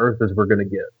atmosphere on Earth as we're going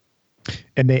to get.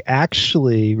 And they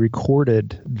actually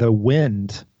recorded the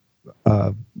wind,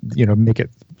 make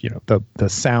it, the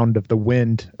sound of the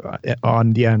wind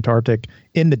on the Antarctic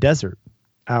in the desert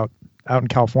out in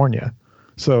California.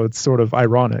 So it's sort of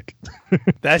ironic.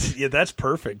 That's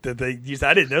perfect that they used.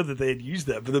 I didn't know that they had used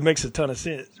that, but that makes a ton of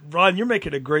sense. Ron, you're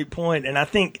making a great point, and I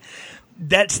think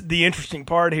that's the interesting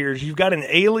part here. Is you've got an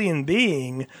alien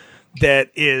being that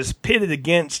is pitted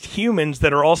against humans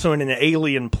that are also in an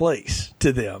alien place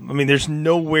to them. There's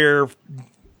nowhere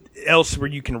else where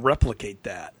you can replicate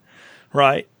that,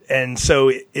 right? And so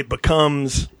it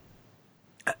becomes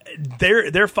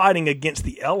they're fighting against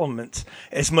the elements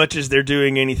as much as they're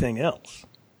doing anything else.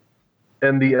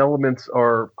 And the elements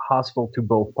are hostile to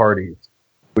both parties,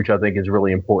 which I think is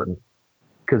really important,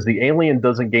 because the alien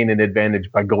doesn't gain an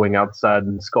advantage by going outside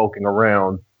and skulking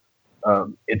around.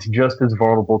 It's just as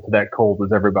vulnerable to that cold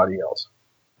as everybody else.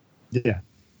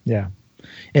 Yeah.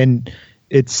 And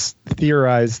it's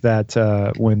theorized that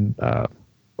when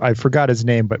I forgot his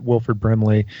name, but Wilford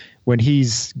Brimley, when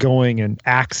he's going and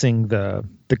axing the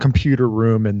the computer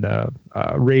room and the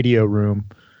radio room,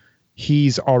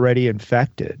 he's already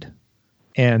infected.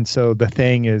 And so the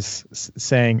thing is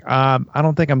saying, I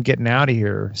don't think I'm getting out of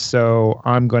here, so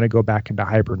I'm going to go back into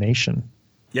hibernation.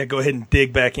 Yeah, go ahead and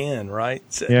dig back in, right?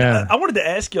 So, yeah. I wanted to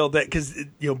ask y'all that because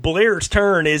Blair's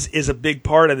turn is a big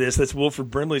part of this. That's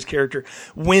Wilford Brimley's character.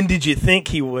 When did you think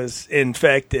he was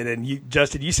infected? And you,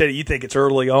 Justin, you said you think it's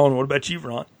early on. What about you,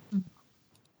 Ron?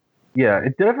 Yeah,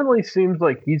 it definitely seems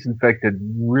like he's infected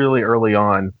really early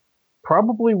on.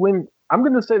 Probably when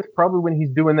he's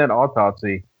doing that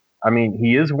autopsy. I mean,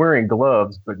 he is wearing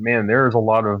gloves, but man, there's a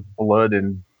lot of blood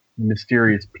and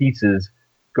mysterious pieces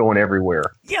going everywhere.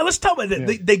 Yeah, let's talk about that.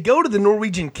 Yeah. They go to the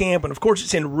Norwegian camp, and of course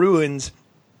it's in ruins,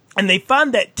 and they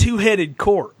find that two-headed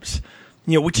corpse,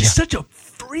 which is such a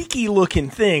freaky looking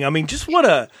thing. I mean, just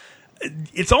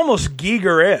it's almost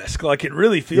Giger-esque. Like, it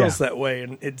really feels that way,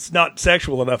 and it's not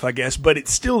sexual enough, I guess, but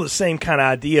it's still the same kind of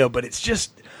idea, but it's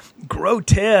just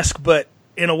grotesque, but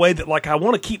in a way that, like, I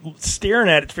want to keep staring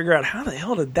at it to figure out how the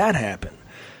hell did that happen.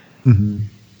 Mm-hmm.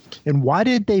 And why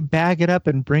did they bag it up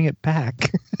and bring it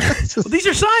back? Well, these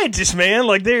are scientists, man.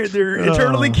 Like, they're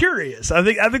eternally curious. I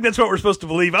think that's what we're supposed to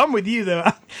believe. I'm with you, though.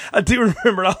 I do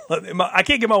remember. I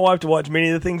can't get my wife to watch many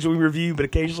of the things we review, but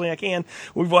occasionally I can.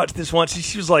 We've watched this once.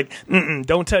 She was like,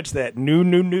 "Don't touch that.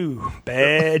 No.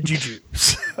 Bad juju."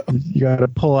 You got to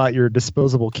pull out your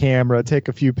disposable camera, take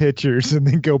a few pictures, and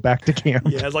then go back to camp.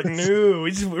 Yeah, I was like, no,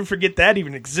 we forget that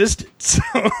even existed. So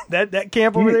that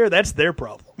camp over there, that's their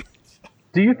problem.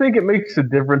 Do you think it makes a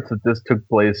difference that this took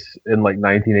place in like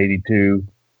 1982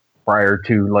 prior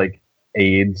to like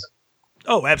AIDS?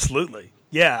 Oh, absolutely.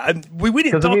 Yeah. We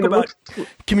didn't talk about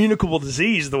communicable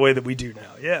disease the way that we do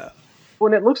now. Yeah.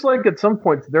 When it looks like at some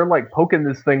points they're like poking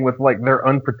this thing with like their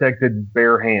unprotected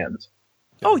bare hands.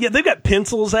 Oh, yeah. They've got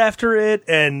pencils after it,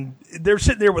 and they're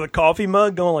sitting there with a coffee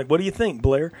mug going like, what do you think,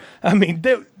 Blair? I mean,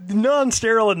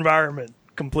 non-sterile environment.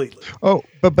 Completely. Oh,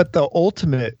 but the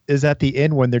ultimate is at the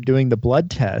end when they're doing the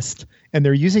blood test and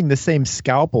they're using the same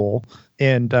scalpel,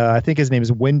 and I think his name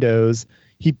is Windows.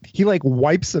 He like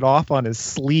wipes it off on his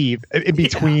sleeve in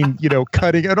between,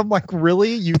 cutting. And I'm like,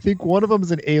 really? You think one of them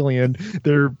is an alien?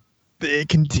 They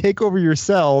can take over your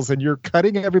cells, and you're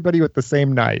cutting everybody with the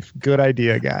same knife. Good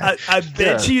idea, guy. I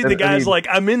bet you the guy's like,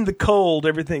 I'm in the cold,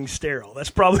 everything's sterile. That's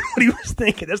probably what he was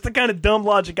thinking. That's the kind of dumb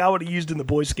logic I would have used in the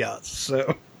Boy Scouts.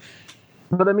 So.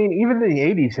 But I mean, even in the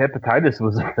 80s, hepatitis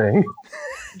was a thing.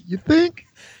 You think?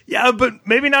 Yeah, but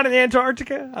maybe not in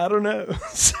Antarctica. I don't know.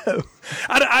 So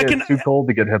it's too cold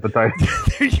to get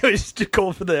hepatitis. There you go. It's too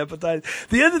cold for the hepatitis.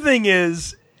 The other thing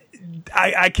is,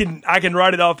 I can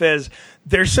write it off as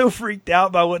they're so freaked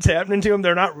out by what's happening to them,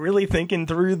 they're not really thinking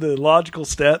through the logical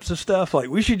steps of stuff. Like,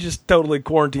 we should just totally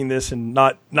quarantine this and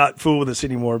not fool with us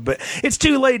anymore. But it's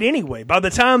too late anyway. By the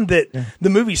time that the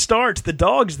movie starts, the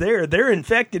dog's there. They're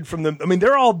infected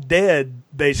they're all dead,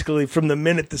 basically, from the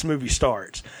minute this movie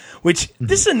starts. Which,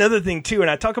 this is another thing, too.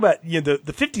 And I talk about, the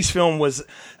 50s film was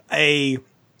a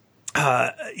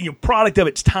product of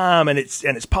its time and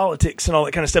its politics and all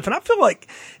that kind of stuff. And I feel like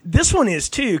this one is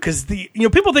too, because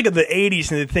people think of the 80s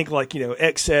and they think like,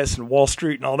 Excess and Wall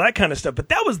Street and all that kind of stuff. But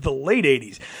that was the late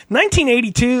 80s.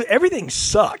 1982, everything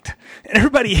sucked and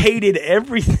everybody hated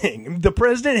everything. The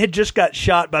president had just got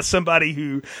shot by somebody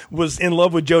who was in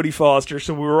love with Jodie Foster.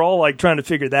 So we were all like trying to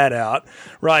figure that out,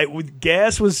 right? With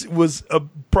gas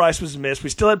price was a mess. We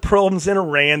still had problems in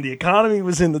Iran. The economy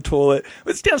was in the toilet.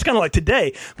 It sounds kind of like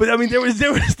today, but I mean,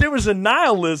 there was a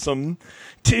nihilism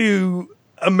to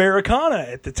Americana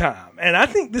at the time, and I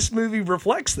think this movie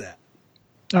reflects that.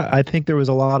 I think there was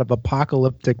a lot of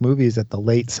apocalyptic movies at the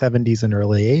late 70s and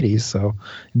early 80s, so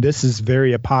this is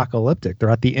very apocalyptic. They're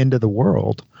at the end of the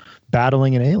world,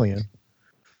 battling an alien.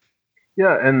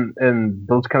 Yeah, and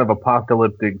those kind of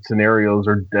apocalyptic scenarios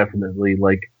are definitely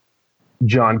like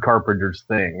John Carpenter's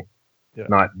thing. Yeah.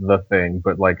 Not the thing,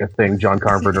 but like a thing John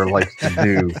Carpenter likes to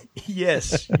do.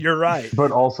 Yes, you're right.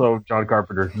 But also John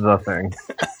Carpenter's the thing.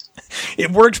 It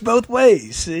works both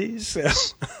ways, see?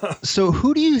 So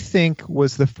who do you think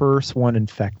was the first one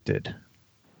infected?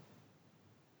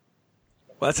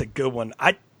 Well, that's a good one.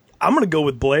 I'm going to go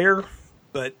with Blair,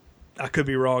 but I could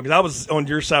be wrong. Because I was on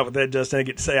your side with that, Justin. I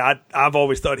get to say I've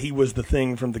always thought he was the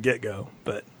thing from the get-go.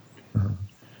 But...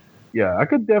 Yeah, I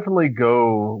could definitely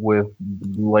go with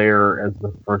Blair as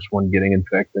the first one getting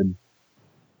infected.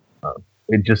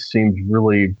 It just seems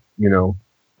really,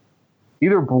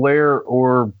 either Blair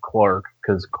or Clark,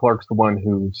 because Clark's the one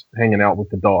who's hanging out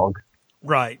with the dog.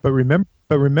 Right. But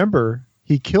remember,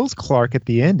 he kills Clark at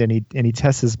the end, and he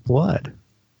tests his blood.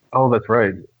 Oh, that's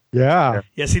right. Yeah.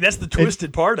 Yeah. See, that's the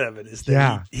twisted part of it is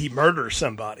that he murders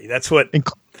somebody. That's what.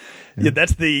 Yeah,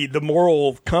 that's the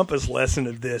moral compass lesson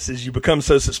of this is you become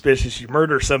so suspicious, you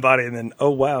murder somebody, and then,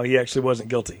 oh, wow, he actually wasn't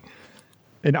guilty.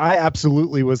 And I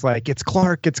absolutely was like, it's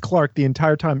Clark the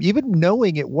entire time. Even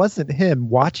knowing it wasn't him,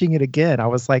 watching it again, I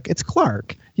was like, it's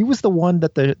Clark. He was the one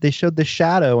that they showed the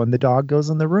shadow and the dog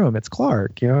goes in the room. It's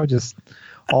Clark, just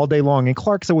all day long. And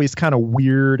Clark's always kind of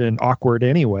weird and awkward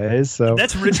anyways. So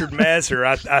that's Richard Masur,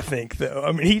 I think, though.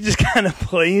 I mean, he just kind of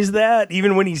plays that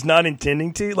even when he's not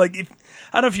intending to. Like,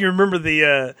 I don't know if you remember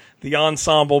the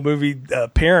ensemble movie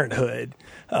Parenthood,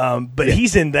 but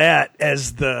he's in that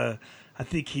as I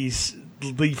think he's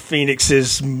Lee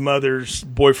Phoenix's mother's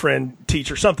boyfriend,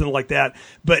 teacher, something like that.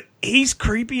 But he's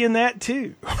creepy in that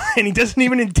too, and he doesn't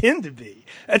even intend to be.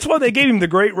 That's why they gave him the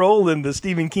great role in the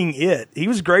Stephen King It. He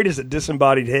was great as a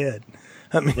disembodied head.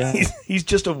 I mean, he's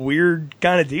just a weird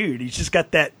kind of dude. He's just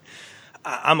got that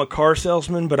I'm a car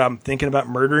salesman, but I'm thinking about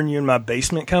murdering you in my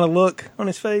basement kind of look on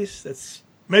his face.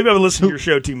 Maybe I would listen to your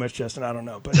show too much, Justin. I don't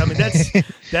know. But I mean,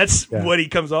 that's what he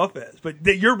comes off as. But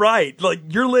you're right. Like,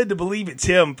 you're led to believe it's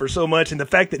him for so much. And the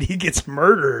fact that he gets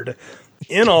murdered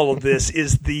in all of this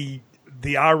is the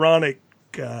ironic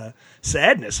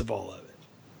sadness of all of it.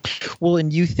 Well,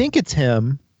 and you think it's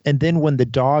him. And then when the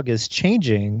dog is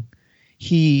changing,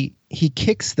 he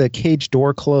kicks the cage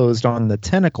door closed on the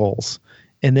tentacles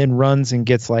and then runs and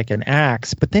gets like an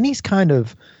axe. But then he's kind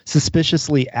of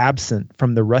suspiciously absent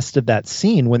from the rest of that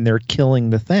scene when they're killing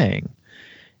the thing.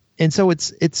 And so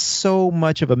it's so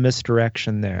much of a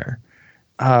misdirection there.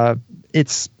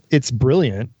 It's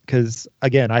brilliant because,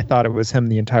 again, I thought it was him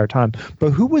the entire time. But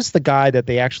who was the guy that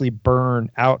they actually burn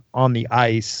out on the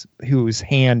ice whose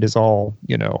hand is all,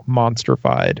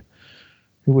 monstrified?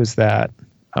 Who was that?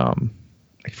 I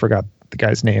forgot the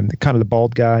guy's name. Kind of the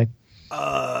bald guy.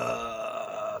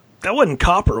 That wasn't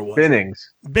Copper, was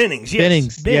Bennings. it? Bennings,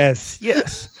 yes.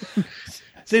 Yes.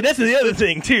 See, that's the other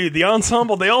thing, too. The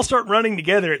ensemble, they all start running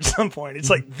together at some point. It's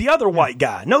like, the other white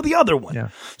guy. No, the other one. Yeah.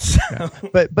 So. Yeah.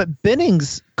 But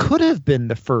Bennings could have been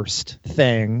the first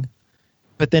thing,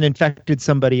 but then infected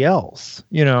somebody else.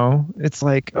 It's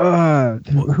like,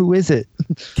 who is it?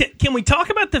 Can we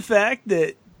talk about the fact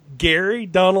that Gary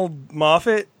Donald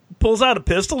Moffat pulls out a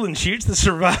pistol and shoots the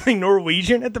surviving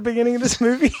Norwegian at the beginning of this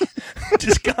movie?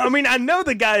 I know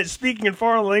the guy is speaking in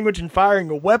foreign language and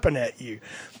firing a weapon at you,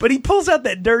 but he pulls out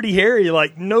that Dirty Harry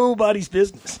like nobody's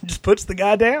business. Just puts the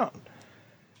guy down.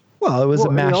 Well, it was a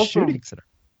mass shooting center.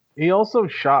 He also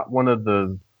shot one of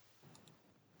the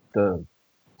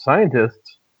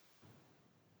scientists.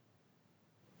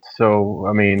 So,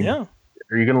 I mean, are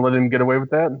you going to let him get away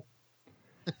with that?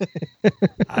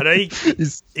 I know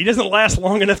he doesn't last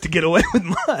long enough to get away with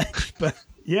much, but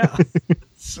yeah.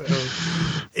 So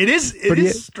it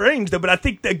is strange though. But I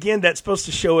think again that's supposed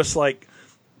to show us like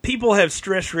people have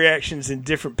stress reactions in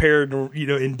different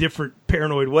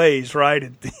paranoid ways, right?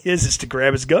 And his is to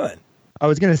grab his gun. I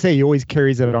was going to say he always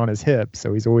carries it on his hip,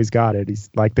 so he's always got it. He's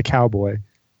like the cowboy.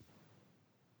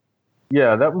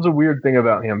 Yeah, that was a weird thing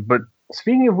about him. But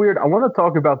speaking of weird, I want to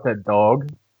talk about that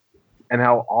dog. And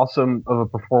how awesome of a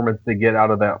performance they get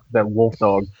out of that wolf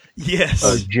dog.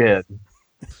 Yes. Jed.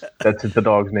 That's it. The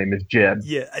dog's name is Jed.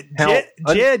 Yeah.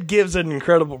 Jed gives an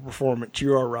incredible performance.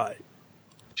 You are right.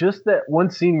 Just that one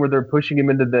scene where they're pushing him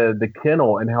into the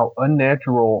kennel and how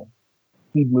unnatural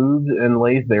he moves and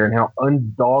lays there and how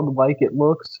undog-like it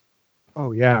looks.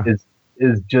 Oh, yeah.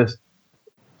 Is just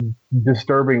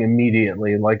disturbing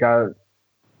immediately. Like, I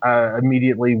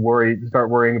immediately start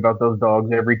worrying about those dogs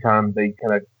every time they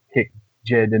kind of kick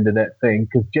Jed into that thing,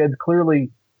 because Jed's clearly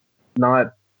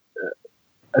not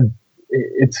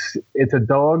it's a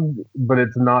dog, but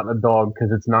it's not a dog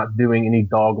because it's not doing any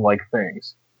dog-like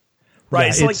things.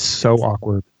 Right. Yeah, it's so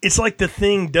awkward. It's like the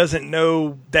thing doesn't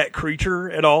know that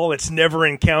creature at all. It's never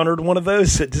encountered one of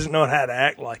those, so it doesn't know how to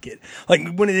act like it.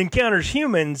 Like when it encounters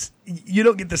humans, you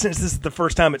don't get the sense this is the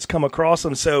first time it's come across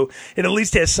them, so it at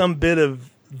least has some bit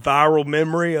of viral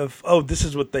memory of, oh, this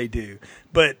is what they do.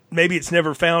 But maybe it's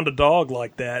never found a dog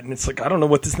like that, and it's like, I don't know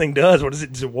what this thing does. What is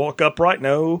it? Does it walk upright?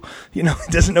 No. It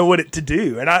doesn't know what it to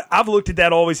do. And I've looked at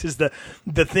that always as the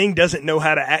thing doesn't know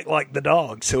how to act like the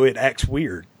dog, so it acts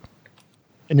weird.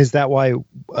 And is that why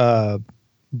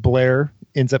Blair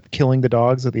ends up killing the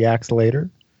dogs with the axe later?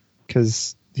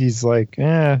 Because he's like,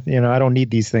 I don't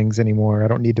need these things anymore. I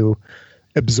don't need to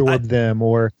absorb them,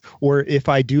 or if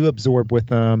I do absorb with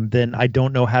them, then I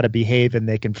don't know how to behave and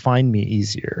they can find me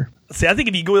easier. See, I think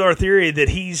if you go with our theory that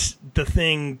he's the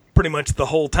thing pretty much the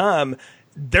whole time,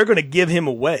 they're going to give him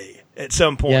away at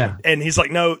some point. Yeah. And he's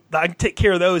like, no, I can take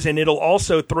care of those, and it'll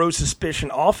also throw suspicion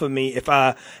off of me if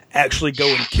I actually go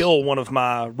and kill one of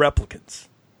my replicants.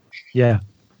 Yeah.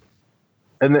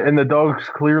 And the dogs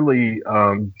clearly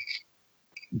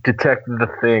detect the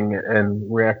thing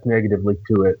and react negatively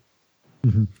to it.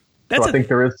 Mm-hmm. So I think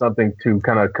there is something to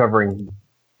kind of covering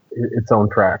its own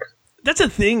tracks. That's a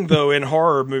thing, though, in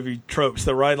horror movie tropes,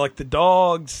 though, right? Like the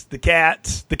dogs, the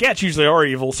cats usually are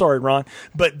evil. Sorry, Ron.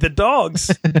 But the dogs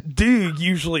do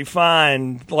usually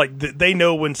find, like, they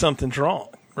know when something's wrong,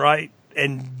 right?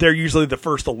 And they're usually the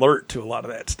first alert to a lot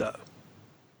of that stuff.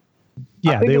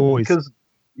 Yeah, they always... Because,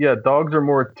 dogs are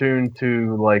more attuned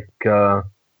to, like,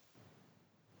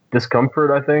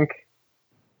 discomfort, I think.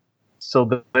 So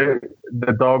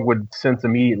the dog would sense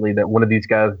immediately that one of these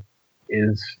guys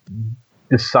is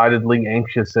decidedly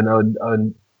anxious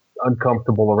and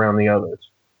uncomfortable around the others.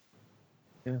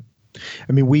 Yeah,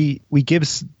 I mean, we give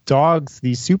dogs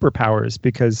these superpowers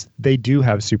because they do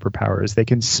have superpowers. They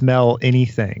can smell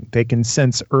anything. They can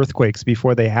sense earthquakes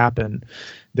before they happen.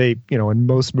 They, in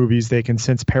most movies, they can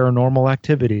sense paranormal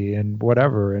activity and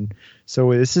whatever. And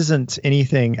so this isn't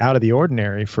anything out of the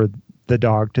ordinary for the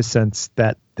dog to sense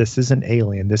that this is an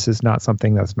alien. This is not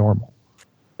something that's normal.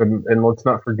 And let's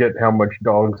not forget how much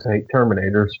dogs hate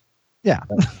Terminators. Yeah.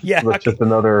 Yeah. That's just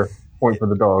another point for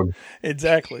the dog.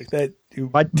 Exactly.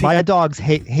 My dogs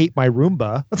hate my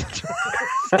Roomba.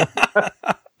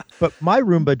 But my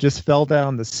Roomba just fell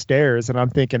down the stairs, and I'm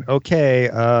thinking, okay,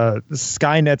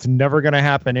 Skynet's never going to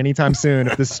happen anytime soon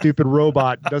if this stupid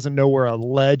robot doesn't know where a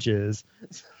ledge is.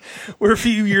 We're a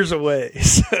few years away,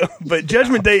 but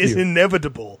Judgment Day is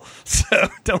inevitable, so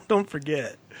don't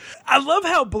forget. I love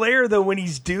how Blair, though, when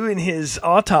he's doing his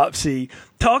autopsy,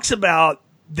 talks about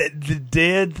that the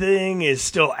dead thing is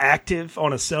still active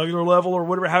on a cellular level or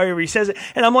whatever, however he says it.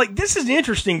 And I'm like, this is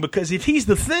interesting because if he's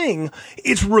the thing,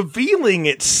 it's revealing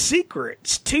its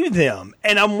secrets to them.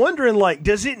 And I'm wondering, like,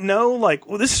 does it know, like,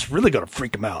 well, this is really going to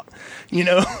freak him out,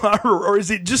 or is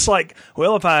it just like,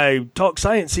 well, if I talk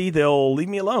science-y, they'll leave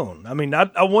me alone? I mean,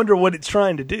 I wonder what it's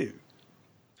trying to do.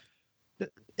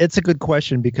 It's a good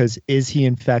question because is he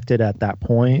infected at that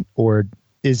point, or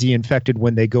is he infected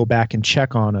when they go back and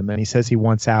check on him and he says he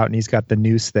wants out and he's got the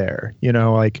noose there?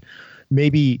 Like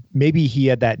maybe he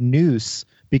had that noose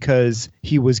because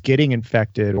he was getting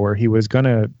infected or he was going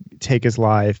to take his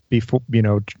life before,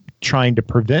 trying to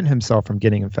prevent himself from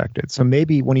getting infected. So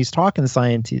maybe when he's talking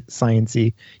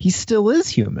science-y, he still is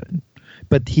human,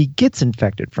 but he gets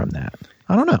infected from that.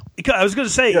 I don't know. I was going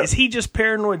to say, is he just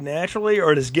paranoid naturally,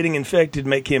 or does getting infected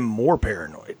make him more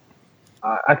paranoid?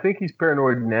 I think he's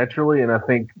paranoid naturally, and I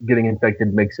think getting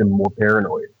infected makes him more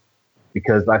paranoid.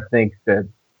 Because I think that,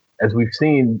 as we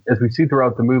see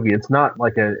throughout the movie, it's not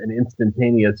like an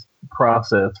instantaneous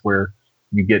process where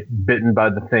you get bitten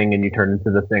by the thing and you turn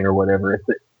into the thing or whatever.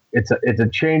 It's a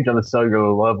change on a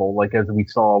cellular level, like as we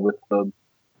saw with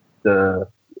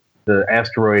the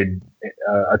asteroid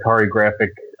Atari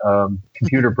graphic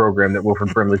computer program that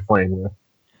Wilford Brimley's playing with.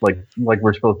 Like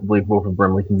we're supposed to believe Wilford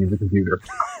Brimley can use a computer.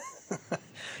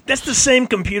 That's the same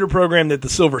computer program that the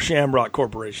Silver Shamrock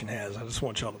Corporation has. I just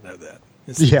want y'all to know that.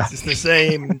 It's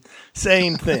the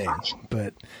same thing,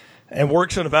 and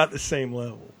works on about the same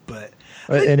level.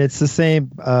 And it's the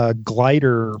same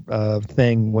glider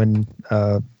thing when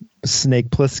Snake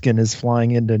Plissken is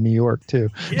flying into New York too.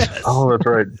 Yes. Oh, that's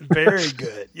right. Very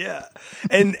good. Yeah.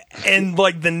 And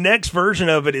like the next version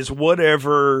of it is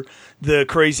whatever the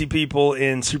crazy people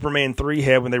in Superman 3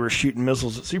 had when they were shooting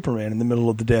missiles at Superman in the middle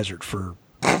of the desert for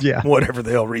whatever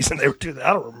the hell reason they were doing that.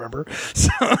 I don't remember. So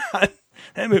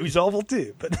that movie's awful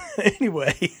too. But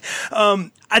anyway,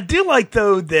 I do like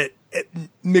though that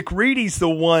McReady's the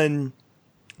one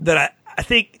that I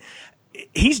think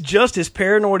he's just as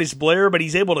paranoid as Blair, but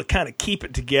he's able to kind of keep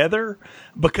it together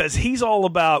because he's all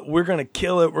about, we're going to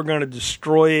kill it, we're going to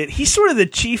destroy it. He's sort of the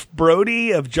Chief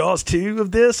Brody of Jaws 2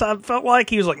 of this. I felt like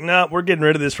he was like, no, we're getting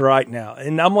rid of this right now.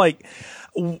 And I'm like,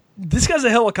 this guy's a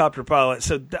helicopter pilot,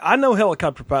 so I know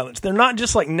helicopter pilots. They're not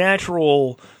just like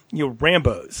natural,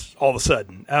 Rambos all of a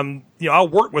sudden. I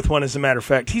work with one, as a matter of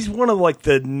fact. He's one of like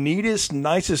the neatest,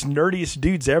 nicest, nerdiest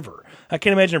dudes ever. I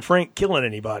can't imagine Frank killing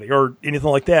anybody or anything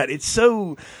like that. It's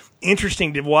so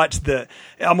interesting to watch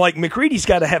I'm like, McReady's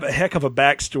got to have a heck of a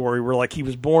backstory where like he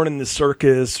was born in the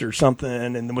circus or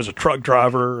something and was a truck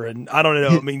driver. And I don't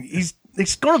know. I mean, he's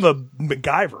kind of a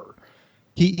MacGyver.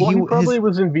 He probably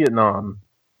was in Vietnam.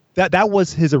 That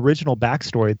was his original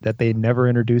backstory that they never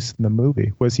introduced in the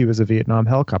movie, was he was a Vietnam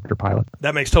helicopter pilot.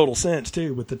 That makes total sense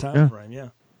too with the time frame. Yeah.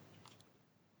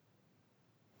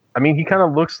 I mean, he kind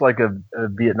of looks like a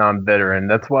Vietnam veteran.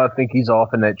 That's why I think he's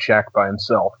off in that shack by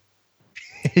himself.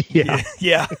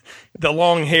 Yeah. The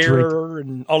long hair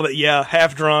and all of that. Yeah.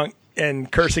 Half drunk and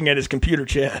cursing at his computer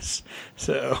chess.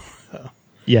 So,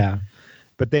 yeah.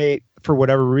 But they, for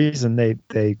whatever reason,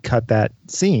 they cut that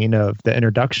scene of the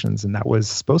introductions, and that was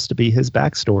supposed to be his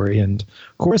backstory. And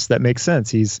of course, that makes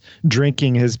sense. He's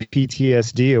drinking his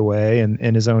PTSD away and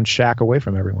in his own shack away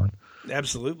from everyone.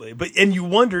 Absolutely. And you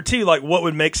wonder too, like, what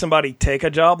would make somebody take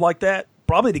a job like that?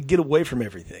 Probably to get away from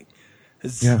everything.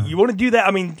 Yeah. You want to do that?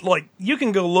 I mean, like, you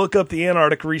can go look up the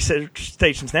Antarctic research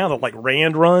stations now that, like,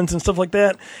 RAND runs and stuff like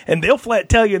that, and they'll flat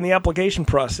tell you in the application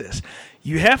process,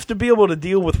 you have to be able to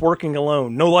deal with working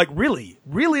alone. No, like, really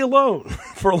alone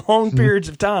for long periods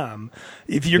of time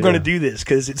if you're going to do this,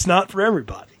 because it's not for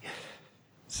everybody.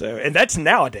 So, and that's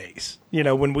nowadays,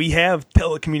 when we have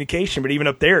telecommunication, but even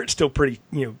up there, it's still pretty,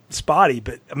 spotty.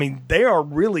 But, I mean, they are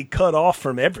really cut off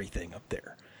from everything up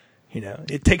there.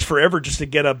 It takes forever just to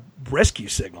get a rescue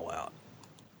signal out.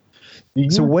 Do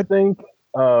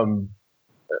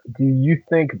you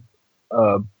think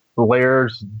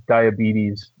Blair's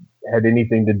diabetes had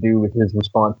anything to do with his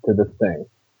response to this thing?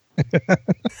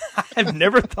 I've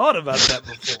never thought about that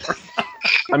before.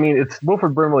 I mean, it's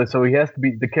Wilford Brimley, so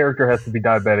the character has to be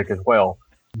diabetic as well.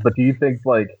 But do you think,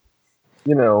 blood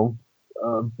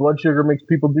sugar makes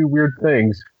people do weird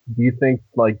things? Do you think,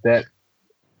 that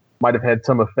might have had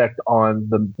some effect on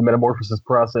the metamorphosis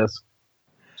process,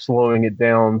 slowing it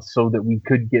down so that we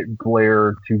could get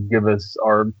Blair to give us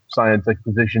our science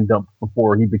exposition dump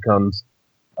before he becomes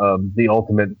the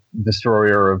ultimate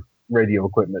destroyer of radio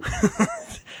equipment?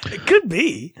 It could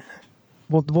be.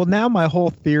 Well, now my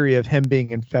whole theory of him being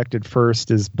infected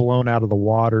first is blown out of the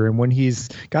water. And when he's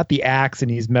got the axe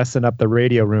and he's messing up the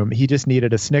radio room, he just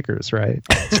needed a Snickers, right?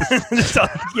 So,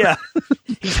 yeah.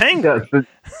 He's hangry. Yeah,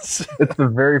 it's the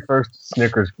very first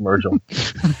Snickers commercial.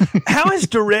 How has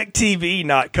DirecTV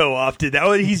not co-opted that?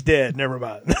 Oh, he's dead. Never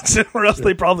mind. Or else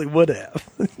they probably would have.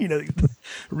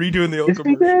 Redoing the old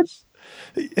commercials.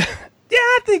 Yeah,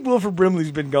 I think Wilford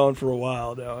Brimley's been gone for a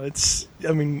while now.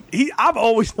 I've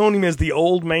always known him as the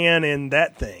old man in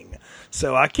that thing,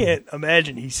 so I can't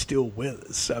imagine he's still with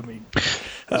us. I mean,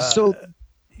 he's still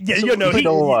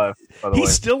alive. By the way,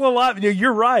 he's still alive.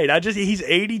 You're right. He's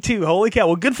 82. Holy cow!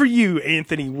 Well, good for you,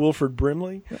 Anthony Wilford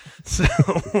Brimley. So,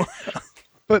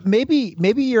 but maybe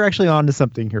you're actually onto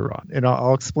something here, Ron, and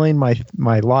I'll explain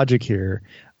my logic here.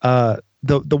 The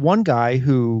one guy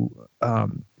who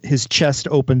his chest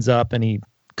opens up and he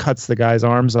cuts the guy's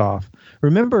arms off.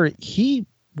 Remember, he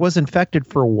was infected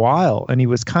for a while and he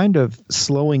was kind of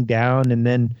slowing down, and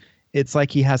then it's like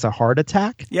he has a heart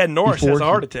attack. Yeah, Norris has a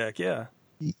heart attack, yeah.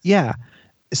 Yeah.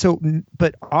 So,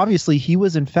 but obviously he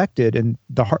was infected and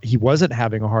he wasn't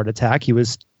having a heart attack. He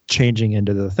was changing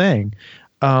into the thing.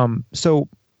 So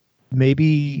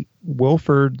maybe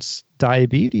Wilford's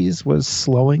diabetes was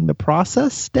slowing the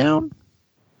process down.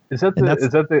 That's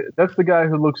the guy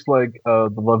who looks like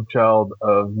the love child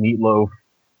of Meatloaf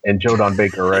and Joe Don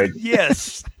Baker, right?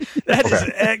 Yes, that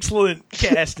is excellent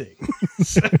casting.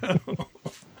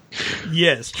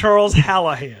 Yes, Charles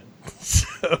Hallahan.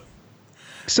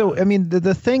 So I mean,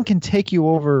 the thing can take you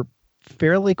over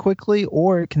fairly quickly,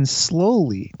 or it can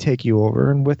slowly take you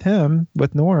over. And with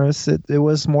Norris, it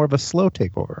was more of a slow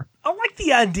takeover. I like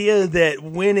the idea that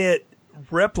when it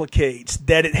replicates,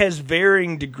 that it has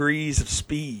varying degrees of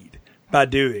speed by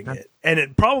doing it, and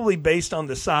it probably based on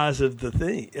the size of the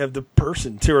thing, of the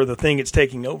person too, or the thing it's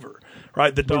taking over.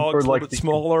 Right, the dog's a little bit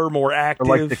smaller, more active,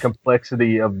 or like the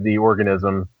complexity of the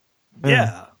organism.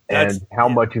 Yeah, and how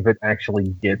much of it actually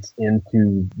gets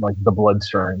into like the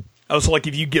bloodstream. Oh, so like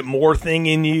if you get more thing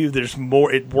in you, there's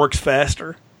more. It works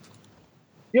faster.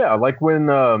 Yeah, like when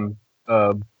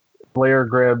Blair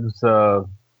grabs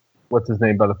what's his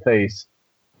name by the face.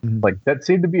 Like that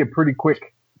seemed to be a pretty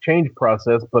quick change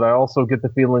process, but I also get the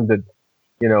feeling that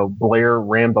Blair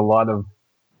rammed a lot of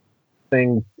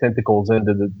tentacles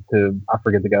into I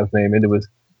forget the guy's name, into his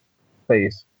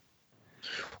face.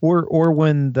 Or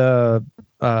when the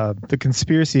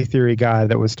conspiracy theory guy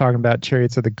that was talking about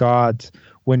Chariots of the Gods,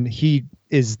 when he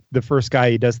is the first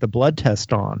guy he does the blood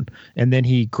test on, and then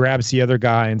he grabs the other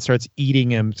guy and starts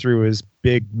eating him through his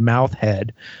big mouth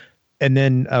head. And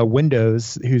then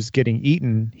Windows, who's getting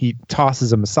eaten, he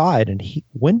tosses him aside, and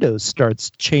Windows starts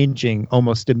changing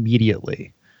almost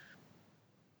immediately.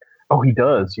 Oh, he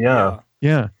does, yeah.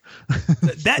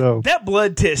 That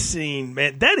blood test scene,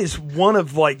 man, that is one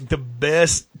of like the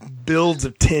best builds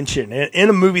of tension in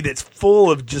a movie that's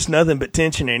full of just nothing but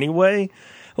tension anyway.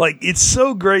 Like, it's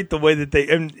so great the way that they,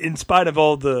 in spite of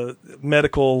all the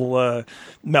medical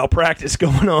malpractice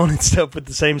going on and stuff with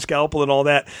the same scalpel and all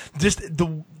that,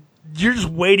 you're just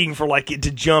waiting for like it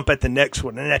to jump at the next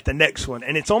one and at the next one.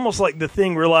 And it's almost like the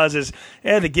thing realizes,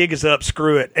 the gig is up,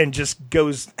 screw it, and just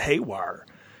goes haywire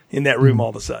in that room all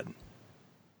of a sudden.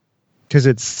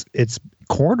 because it's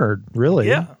cornered, really.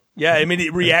 Yeah, I mean,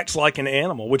 it reacts like an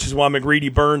animal, which is why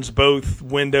McReady burns both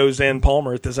Windows and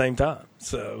Palmer at the same time.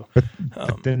 So,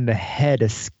 but then the head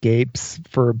escapes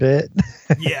for a bit.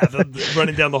 Yeah,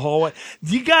 running down the hallway.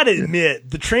 You got to admit,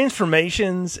 the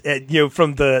transformations,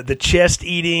 from the chest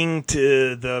eating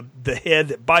to the head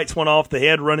that bites one off, the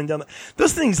head running down,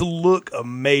 those things look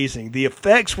amazing. The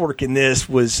effects work in this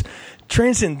was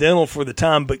transcendental for the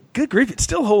time, but good grief, it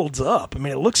still holds up. I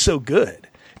mean, it looks so good.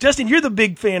 Justin, you're the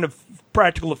big fan of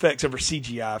practical effects over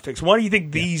CGI effects. Why do you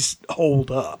think these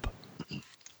hold up?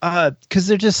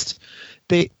 Because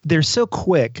they're so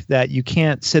quick that you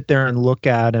can't sit there and look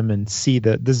at them and see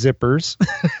the zippers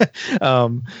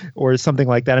or something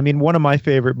like that. I mean, one of my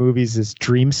favorite movies is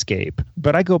Dreamscape,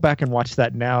 but I go back and watch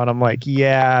that now and I'm like,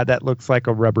 yeah, that looks like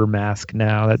a rubber mask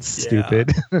now. That's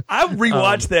stupid. I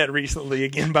rewatched that recently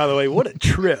again, by the way. What a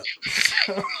trip.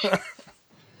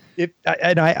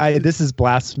 This is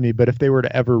blasphemy, but if they were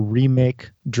to ever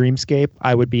remake Dreamscape,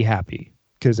 I would be happy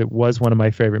because it was one of my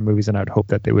favorite movies, and I'd hope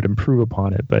that they would improve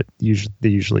upon it. But they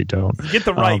usually don't. You get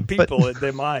the right people,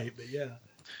 they might. But yeah.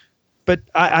 But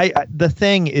the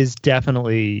Thing is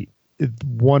definitely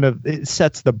it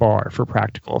sets the bar for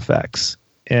practical effects,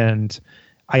 and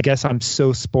I guess I'm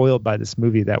so spoiled by this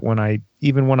movie that when I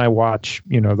watch,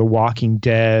 The Walking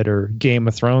Dead or Game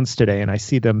of Thrones today and I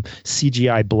see them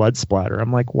CGI blood splatter,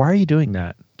 I'm like, why are you doing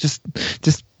that? Just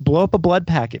blow up a blood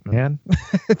packet, man.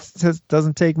 It just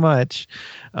doesn't take much.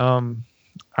 One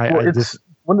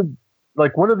of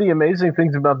the amazing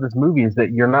things about this movie is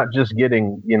that you're not just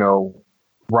getting,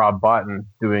 Rob Bottin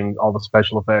doing all the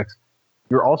special effects.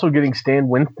 You're also getting Stan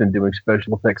Winston doing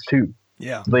special effects too.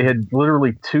 Yeah. They had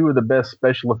literally two of the best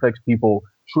special effects people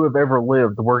who have ever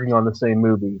lived working on the same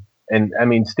movie. And I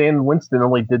mean, Stan Winston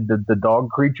only did the dog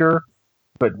creature,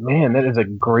 but man, that is a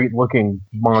great looking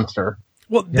monster.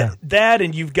 Well, that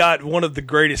and you've got one of the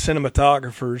greatest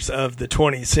cinematographers of the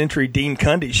 20th century, Dean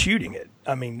Cundey, shooting it.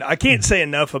 I mean, I can't say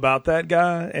enough about that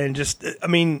guy. And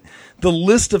the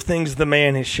list of things the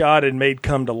man has shot and made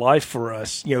come to life for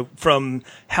us, from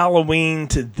Halloween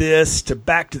to this, to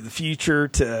Back to the Future,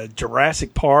 to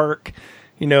Jurassic Park.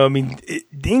 Dean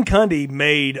Cundey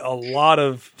made a lot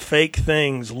of fake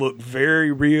things look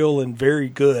very real and very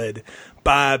good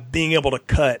by being able to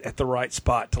cut at the right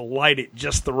spot, to light it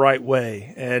just the right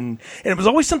way. And it was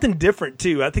always something different,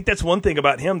 too. I think that's one thing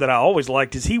about him that I always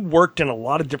liked is he worked in a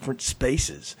lot of different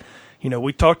spaces.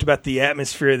 We talked about the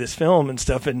atmosphere of this film and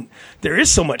stuff, and there is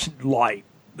so much light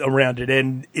around it,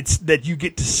 and it's that you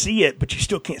get to see it, but you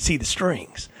still can't see the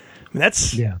strings. I mean,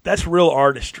 that's real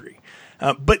artistry.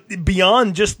 But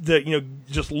beyond just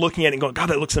just looking at it and going,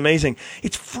 God, that looks amazing,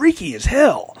 it's freaky as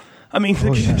hell. I mean,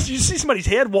 you see somebody's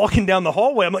head walking down the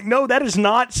hallway. I'm like, no, that is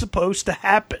not supposed to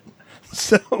happen.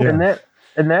 So, and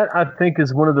that I think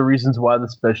is one of the reasons why the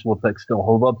special effects still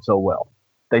hold up so well.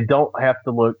 They don't have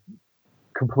to look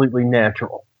completely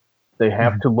natural. They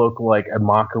have to look like a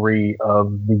mockery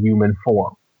of the human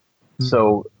form. Mm-hmm.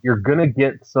 So you're going to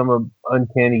get some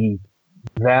uncanny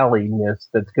valley-ness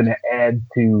that's going to add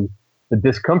to the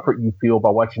discomfort you feel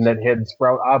by watching that head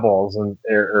sprout eyeballs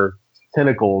or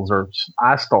tentacles or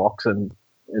eye stalks and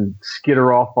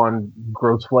skitter off on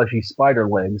gross fleshy spider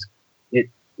legs. It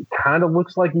kind of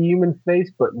looks like a human face,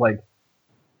 but like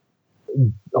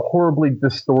horribly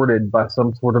distorted by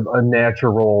some sort of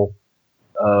unnatural,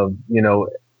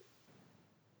 xenomorph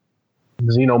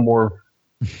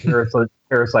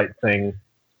parasite thing.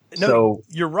 No, so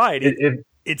you're right.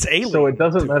 It's alien. So it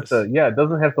doesn't have to. Yeah, it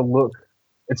doesn't have to look.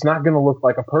 It's not going to look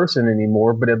like a person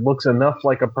anymore, but it looks enough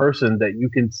like a person that you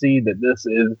can see that this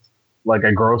is like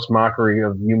a gross mockery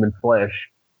of human flesh.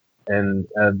 And,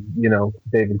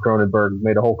 David Cronenberg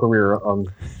made a whole career on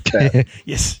that.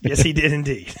 Yes, he did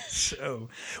indeed. So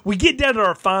we get down to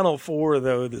our final four,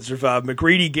 though, that survive.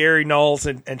 McReady, Gary, Knowles,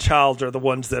 and Childs are the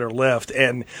ones that are left.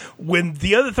 And when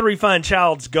the other three find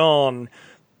Childs gone,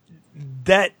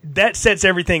 that sets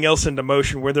everything else into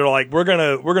motion, where they're like, we're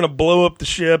gonna blow up the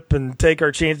ship and take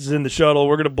our chances in the shuttle.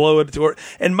 We're gonna blow it.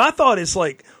 And my thought is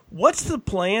like, what's the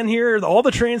plan here? All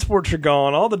the transports are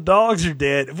gone. All the dogs are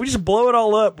dead. If we just blow it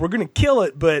all up, we're gonna kill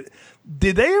it. But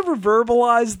did they ever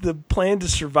verbalize the plan to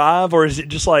survive, or is it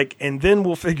just like, and then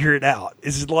we'll figure it out?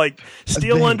 Is it like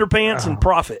steal underpants and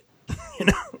profit?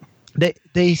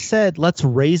 They said, let's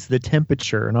raise the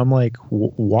temperature. And I'm like,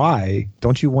 why?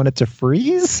 Don't you want it to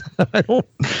freeze?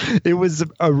 It was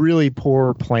a really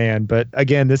poor plan. But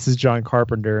again, this is John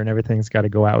Carpenter and everything's got to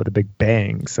go out with a big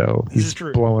bang. So he's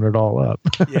blowing it all up.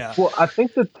 Yeah. Well, I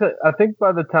think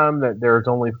by the time that there's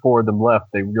only four of them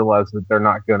left, they realize that they're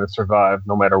not going to survive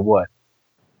no matter what.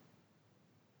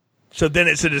 So then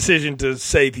it's a decision to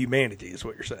save humanity, is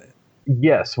what you're saying.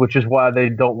 Yes, which is why they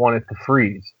don't want it to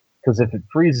freeze. Because if it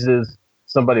freezes,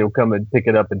 somebody will come and pick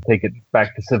it up and take it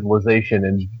back to civilization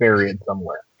and bury it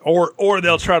somewhere. Or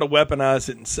they'll try to weaponize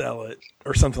it and sell it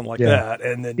or something like that.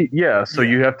 And then so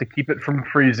you have to keep it from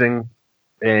freezing,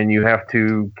 and you have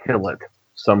to kill it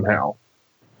somehow.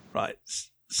 Right.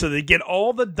 So they get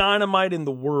all the dynamite in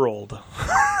the world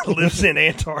lives in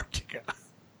Antarctica.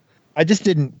 I just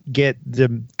didn't get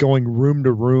them going room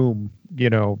to room,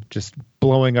 just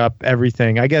blowing up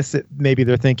everything. I guess maybe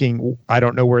they're thinking, I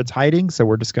don't know where it's hiding, so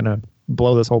we're just going to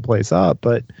blow this whole place up.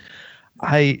 But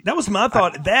that was my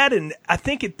thought. And I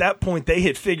think at that point they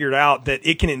had figured out that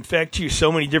it can infect you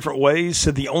so many different ways.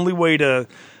 So the only way to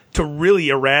really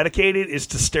eradicate it is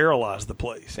to sterilize the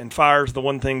place. And fire's the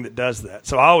one thing that does that.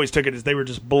 So I always took it as they were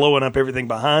just blowing up everything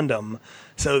behind them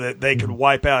so that they could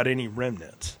wipe out any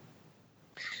remnants.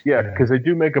 Yeah, because they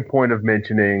do make a point of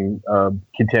mentioning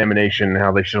contamination,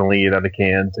 how they should only eat out of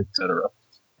cans, etc.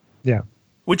 Yeah.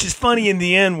 Which is funny in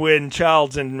the end when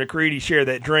Childs and McCready share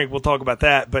that drink. We'll talk about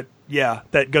that. But, yeah,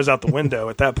 that goes out the window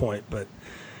at that point. But,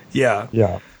 yeah.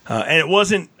 Yeah. And it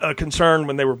wasn't a concern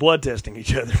when they were blood testing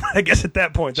each other. I guess at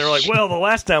that point, they were like, well, the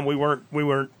last time we weren't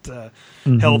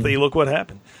healthy. Look what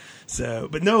happened. So,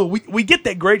 but no, we get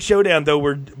that great showdown, though,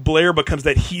 where Blair becomes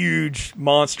that huge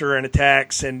monster and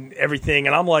attacks and everything.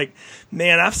 And I'm like,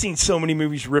 man, I've seen so many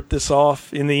movies rip this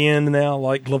off in the end now.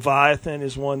 Like Leviathan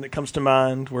is one that comes to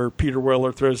mind where Peter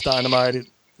Weller throws dynamite at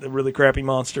the really crappy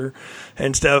monster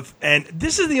and stuff. And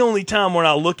this is the only time when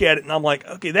I look at it and I'm like,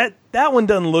 okay, that one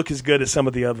doesn't look as good as some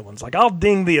of the other ones. Like I'll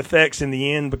ding the effects in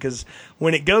the end because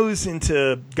when it goes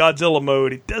into Godzilla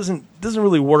mode, it doesn't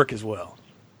really work as well.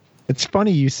 It's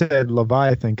funny you said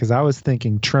Leviathan because I was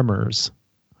thinking Tremors.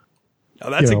 Oh,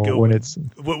 that's a good one.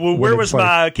 Where was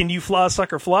my "Can you fly,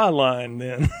 sucker, fly" line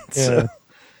then? Yeah.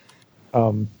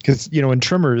 Because in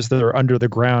Tremors they're under the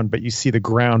ground, but you see the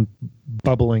ground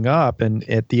bubbling up, and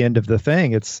at the end of the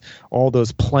thing, it's all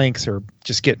those planks are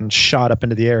just getting shot up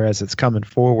into the air as it's coming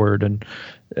forward, and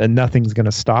nothing's going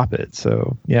to stop it.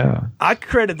 So yeah, I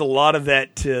credit a lot of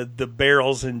that to the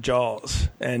barrels in Jaws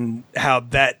and how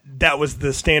that was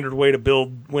the standard way to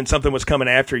build when something was coming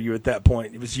after you. At that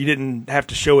point, it was you didn't have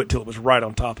to show it till it was right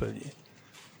on top of you.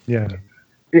 Yeah.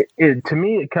 To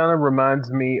me, it kind of reminds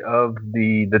me of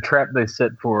the trap they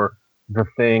set for the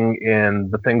Thing in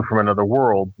The Thing from Another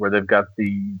World, where they've got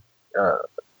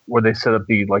where they set up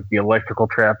the electrical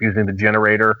trap using the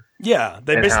generator. Yeah,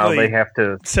 they and basically how they have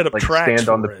to set up tracks stand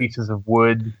on the pieces of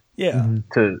wood. Yeah,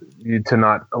 to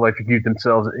not electrocute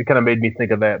themselves. It kind of made me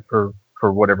think of that for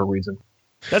whatever reason.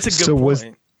 That's a good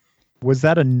point. Was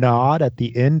that a nod at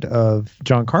the end of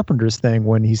John Carpenter's Thing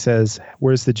when he says,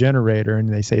 "Where's the generator?" and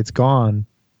they say it's gone?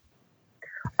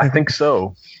 I think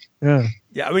so. Yeah.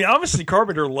 Yeah, I mean, obviously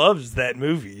Carpenter loves that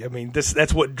movie. I mean,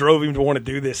 that's what drove him to want to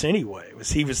do this anyway.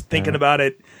 He was thinking about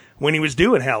it when he was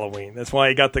doing Halloween. That's why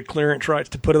he got the clearance rights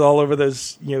to put it all over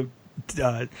those,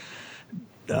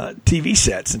 TV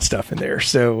sets and stuff in there.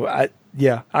 So I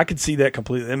could see that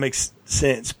completely. That makes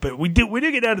sense. But we do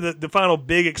get down to the final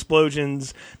big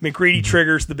explosions. McCready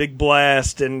triggers the big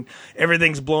blast and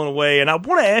everything's blown away. And I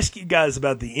want to ask you guys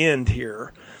about the end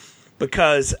here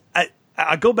because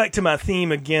I go back to my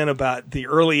theme again about the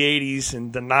early 80s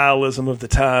and the nihilism of the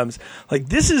times. Like,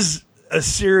 this is a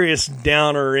serious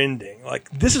downer ending. Like,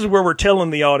 this is where we're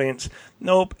telling the audience,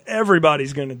 nope,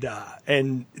 everybody's going to die.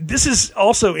 And this is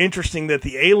also interesting that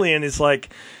the alien is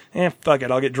like, fuck it,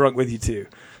 I'll get drunk with you too.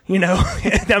 I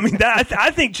mean,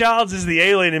 I think Childs is the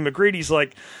alien and McCready's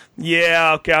like,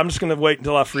 yeah, okay, I'm just going to wait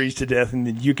until I freeze to death and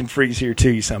then you can freeze here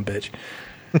too, you son of a bitch.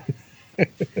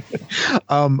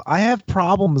 I have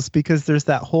problems because there's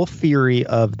that whole theory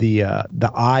of the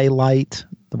eye light.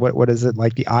 What is it,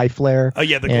 like the eye flare? Oh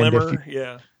yeah, the glimmer.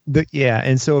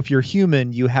 And so if you're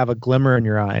human, you have a glimmer in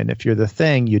your eye, and if you're the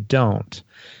Thing, you don't.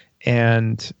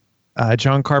 And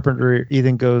John Carpenter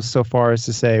even goes so far as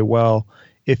to say, well,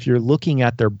 if you're looking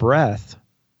at their breath,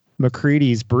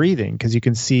 McCready's breathing because you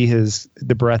can see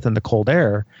the breath in the cold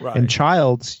air. Right. And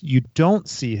Childs, you don't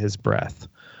see his breath.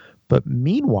 But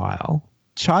meanwhile,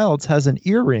 Childs has an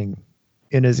earring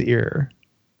in his ear.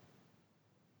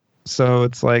 So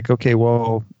it's like, okay,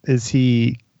 well, is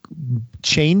he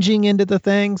changing into the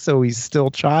Thing so he's still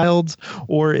Childs?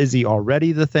 Or is he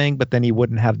already the Thing, but then he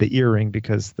wouldn't have the earring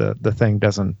because the Thing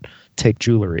doesn't take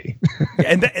jewelry?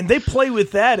 and they play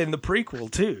with that in the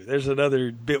prequel, too. There's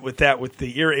another bit with that with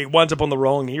the ear. It winds up on the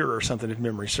wrong ear or something if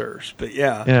memory serves. But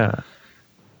yeah. Yeah.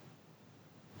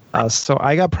 So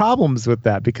I got problems with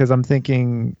that because I'm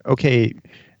thinking, okay,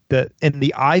 in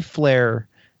the eye flare,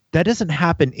 that doesn't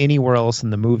happen anywhere else in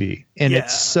the movie. And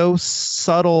it's so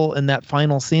subtle in that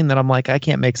final scene that I'm like, I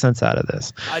can't make sense out of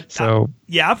this. I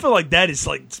feel like that is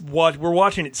like we're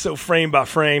watching it so frame by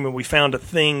frame, and we found a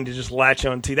thing to just latch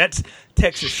onto. That's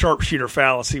Texas sharpshooter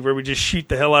fallacy, where we just shoot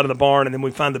the hell out of the barn and then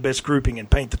we find the best grouping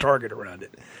and paint the target around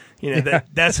it. You know,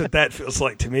 that's what that feels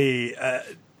like to me.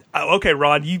 Okay,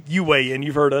 Rod, you weigh in.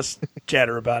 You've heard us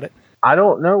chatter about it. I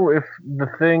don't know if the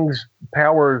thing's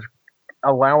powers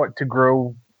allow it to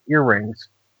grow earrings,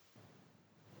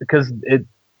 because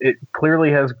it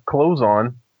clearly has clothes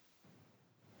on.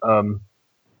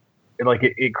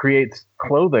 It creates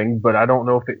clothing, but I don't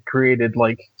know if it created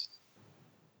like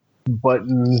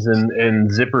buttons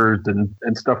and zippers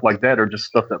and stuff like that, or just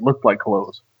stuff that looked like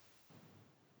clothes.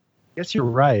 I guess you're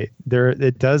right.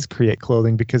 It does create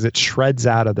clothing because it shreds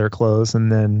out of their clothes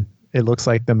and then it looks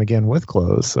like them again with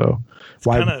clothes. So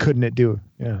couldn't it do?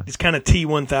 Yeah, it's kind of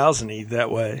T-1000-y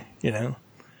that way, you know.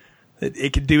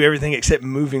 It could do everything except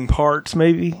moving parts,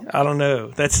 maybe. I don't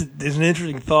know. It's an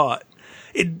interesting thought.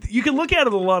 You can look at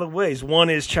it a lot of ways. One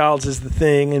is Childs is the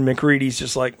thing, and McCready's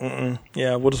just like,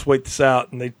 yeah, we'll just wait this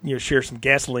out, and they share some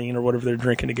gasoline or whatever they're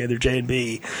drinking together,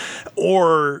 J&B.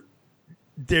 Or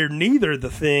they're neither the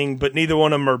thing, but neither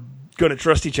one of them are going to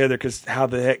trust each other, because how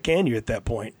the heck can you at that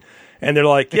point? And they're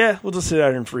like, yeah, we'll just sit out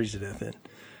here and freeze to death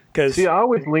then. See, I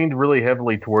always leaned really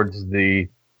heavily towards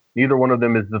neither one of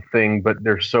them is the thing, but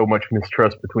there's so much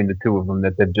mistrust between the two of them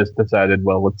that they've just decided,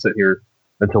 well, let's sit here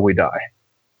until we die.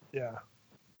 Yeah.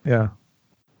 Yeah.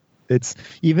 It's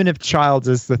even if Childs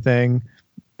is the thing,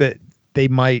 that they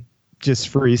might just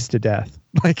freeze to death.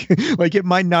 Like it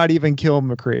might not even kill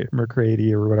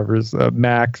McCready or whatever's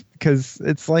Max, because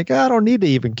it's like, I don't need to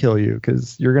even kill you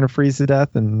because you're going to freeze to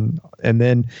death. And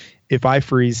then if I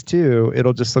freeze too,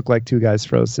 it'll just look like two guys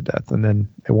froze to death. And then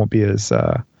it won't be as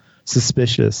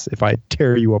suspicious if I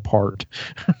tear you apart.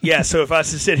 Yeah, so if I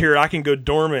sit here, I can go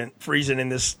dormant, freezing in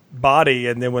this body,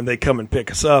 and then when they come and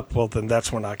pick us up, well, then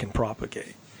that's when I can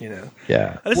propagate, you know?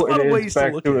 Yeah. There's a lot of ways to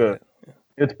look at it.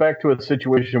 It's back to a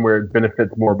situation where it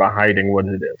benefits more by hiding what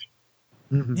it is.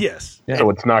 Mm-hmm. Yes. Yeah. So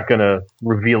it's not going to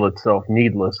reveal itself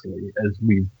needlessly, as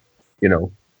we,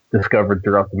 discovered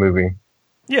throughout the movie.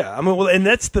 Yeah, I mean, well, and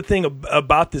that's the thing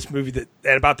about this movie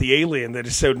and about the alien that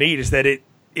is so neat, is that it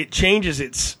changes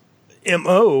its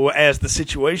MO as the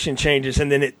situation changes,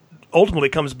 and then it ultimately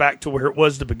comes back to where it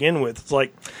was to begin with. It's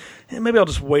like, maybe I'll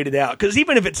just wait it out, because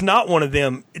even if it's not one of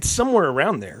them, it's somewhere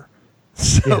around there.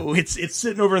 So it's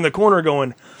sitting over in the corner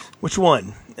going, which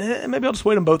one? Maybe I'll just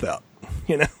wait them both out.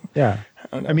 You know? Yeah.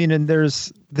 I mean, and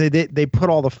there's they put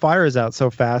all the fires out so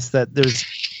fast that there's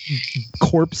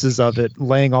corpses of it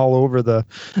laying all over the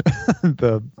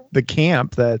the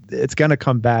camp, that it's going to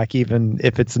come back even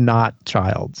if it's not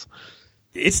Childs.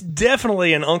 It's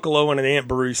definitely an Uncle Owen and Aunt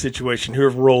Beru situation.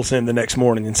 Whoever rolls in the next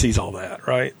morning and sees all that,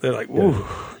 right? They're like, "Ooh,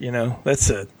 that's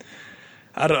a."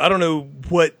 I don't know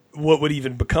what would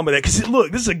even become of that, because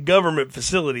look, this is a government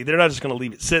facility. They're not just going to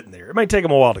leave it sitting there. It might take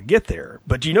them a while to get there,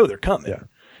 but they're coming. Yeah.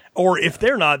 Or if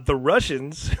they're not, the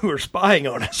Russians who are spying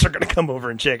on us are going to come over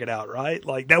and check it out, right?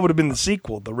 Like, that would have been the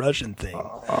sequel, the Russian thing.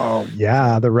 Oh,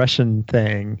 yeah, the Russian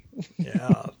thing.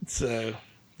 Yeah, so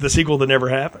the sequel that never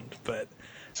happened, but...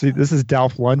 See, this is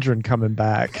Dolph Lundgren coming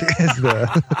back as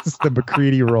the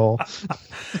McCready role.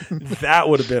 That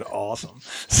would have been awesome.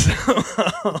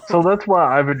 So that's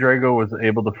why Ivan Drago was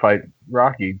able to fight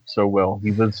Rocky so well.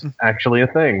 He was actually a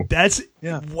thing.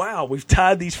 Wow, we've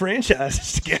tied these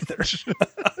franchises together.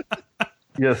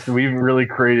 Yes, we've really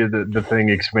created the Thing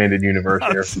expanded universe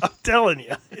here. I'm telling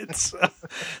you,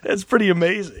 that's pretty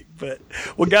amazing. But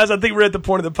well, guys, I think we're at the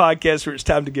point of the podcast where it's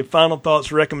time to give final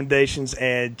thoughts, recommendations,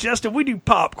 and Justin, we do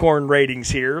popcorn ratings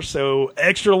here, so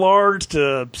extra large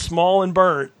to small and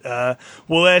burnt.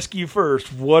 We'll ask you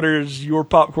first. What is your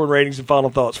popcorn ratings and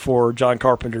final thoughts for John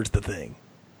Carpenter's The Thing?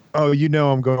 Oh,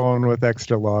 I'm going with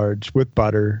extra large with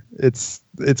butter. It's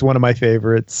one of my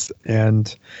favorites,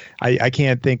 and I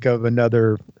can't think of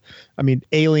another. I mean,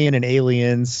 Alien and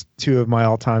Aliens, two of my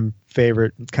all-time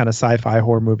favorite kind of sci-fi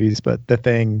horror movies, but The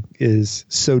Thing is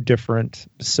so different,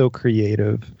 so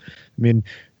creative. I mean,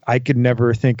 I could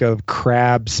never think of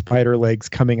crab spider legs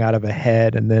coming out of a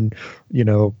head and then,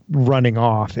 running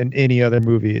off in any other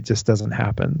movie. It just doesn't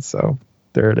happen. So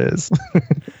there it is.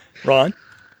 Ron?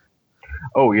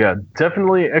 Oh yeah,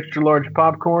 definitely extra large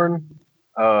popcorn.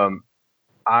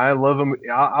 I love them.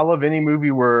 I love any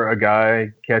movie where a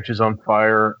guy catches on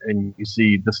fire and you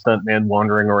see the stuntman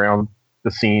wandering around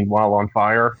the scene while on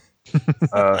fire.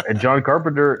 And John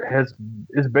Carpenter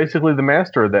is basically the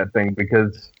master of that thing,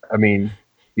 because I mean,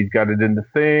 he's got it in The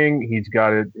Thing. He's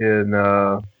got it in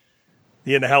the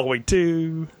end of Halloween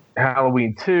 2.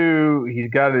 Halloween 2.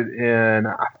 He's got it in,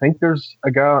 I think there's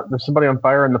somebody on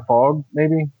fire in the fog,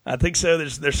 maybe. I think so.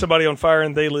 There's somebody on fire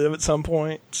and They Live at some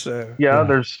point. So yeah.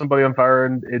 There's somebody on fire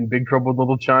in Big Trouble in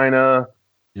Little China.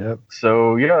 Yep.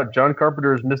 So yeah, John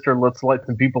Carpenter is Mr. Let's light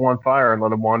some people on fire and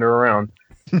let them wander around.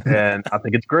 And I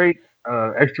think it's great.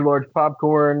 Extra large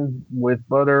popcorn with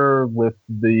butter, with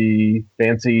the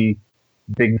fancy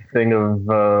big thing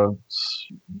of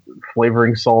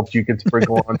flavoring salt you can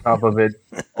sprinkle on top of it.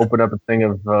 Open up a thing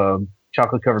of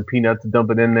chocolate covered peanuts,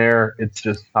 dump it in there. It's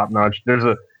just top notch. There's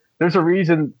a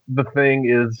reason The Thing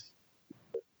is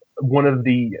one of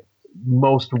the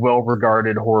most well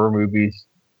regarded horror movies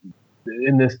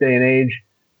in this day and age,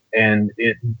 and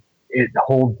it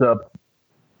holds up.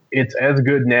 It's as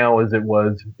good now as it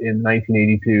was in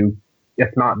 1982, if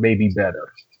not maybe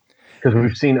better. Because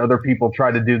we've seen other people try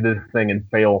to do this thing and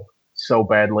fail so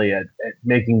badly at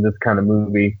making this kind of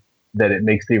movie that it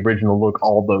makes the original look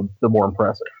all the more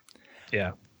impressive.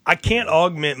 Yeah. I can't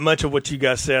augment much of what you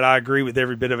guys said. I agree with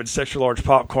every bit of it. It's extra large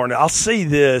popcorn. I'll say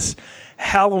this.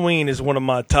 Halloween is one of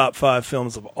my top 5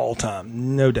 films of all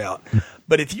time, no doubt.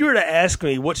 But if you were to ask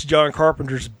me what's John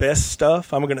Carpenter's best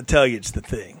stuff, I'm going to tell you it's The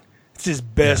Thing. It's his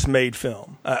best made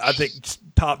film. I think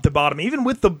top to bottom, even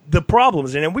with the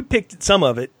problems in it. We picked some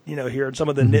of it, here, and some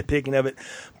of the nitpicking of it.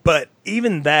 But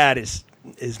even that is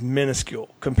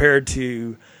minuscule compared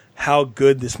to how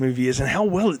good this movie is and how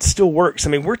well it still works.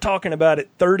 I mean, we're talking about it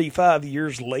 35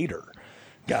 years later,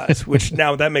 guys, which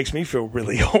now that makes me feel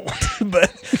really old.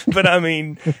 But I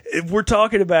mean, we're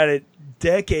talking about it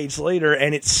decades later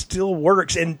and it still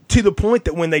works. And to the point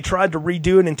that when they tried to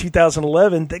redo it in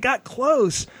 2011, they got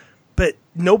close. But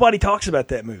nobody talks about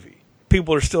that movie.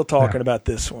 People are still talking about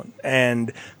this one.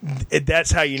 And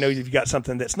that's how you know you've got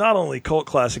something that's not only a cult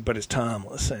classic, but it's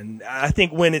timeless. And I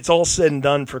think when it's all said and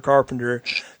done for Carpenter,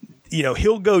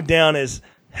 he'll go down as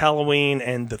Halloween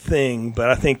and The Thing. But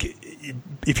I think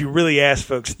if you really ask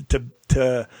folks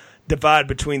to divide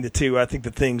between the two, I think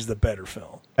The Thing's the better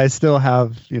film. I still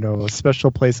have, a special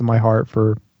place in my heart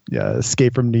for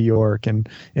Escape from New York and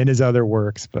his other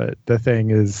works, but The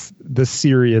Thing is the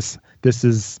serious. This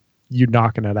is you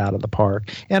knocking it out of the park.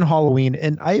 And Halloween,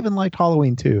 and I even liked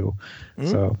Halloween too.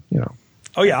 So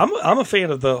Oh yeah, I'm a fan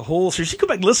of the whole series. You go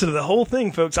back and listen to the whole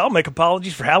thing, folks. I'll make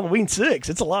apologies for Halloween 6.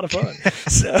 It's a lot of fun,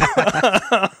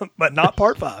 but not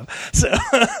part 5. So,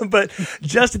 but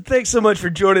Justin, thanks so much for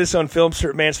joining us on Film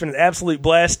Strip, man. It's been an absolute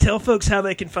blast. Tell folks how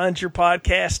they can find your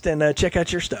podcast and check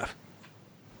out your stuff.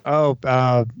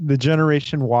 The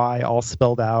Generation Y, all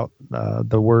spelled out.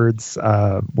 The words.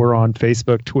 We're on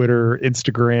Facebook, Twitter,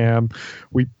 Instagram.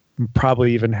 We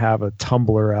probably even have a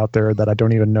Tumblr out there that I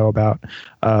don't even know about.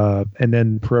 And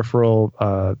then peripheral,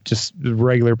 just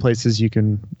regular places you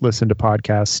can listen to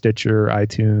podcasts, Stitcher,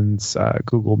 iTunes,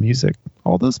 Google Music,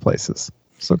 all those places.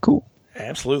 So cool.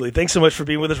 Absolutely. Thanks so much for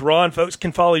being with us, Ron. Folks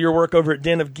can follow your work over at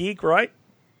Den of Geek, right?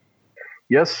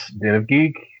 Yes, Den of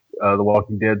Geek. The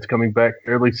Walking Dead's coming back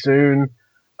fairly soon.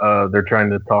 They're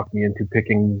trying to talk me into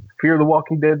picking Fear the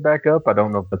Walking Dead back up. I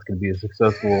don't know if that's going to be a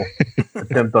successful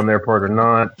attempt on their part or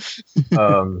not.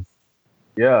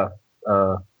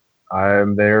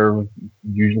 I'm there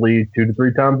usually 2 to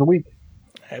 3 times a week.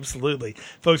 Absolutely.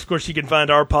 Folks, of course, you can find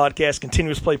our podcast,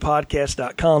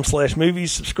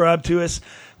 continuousplaypodcast.com/movies. Subscribe to us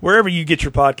wherever you get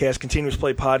your podcast, Continuous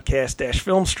Play Podcast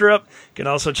Film Strip. You can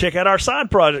also check out our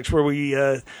side projects where we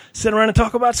sit around and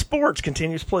talk about sports,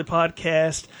 Continuous Play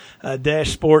Podcast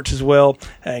Sports as well,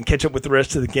 and catch up with the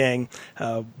rest of the gang.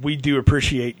 We do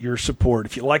appreciate your support.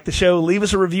 If you like the show, leave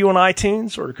us a review on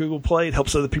iTunes or Google Play. It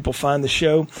helps other people find the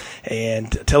show, and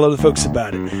tell other folks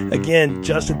about it. Again,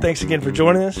 Justin, thanks again for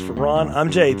joining us. For Ron, I'm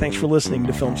Jay. Thanks for listening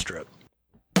to Film Strip.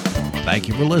 Thank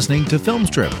you for listening to Film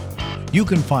Strip. You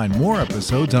can find more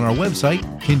episodes on our website,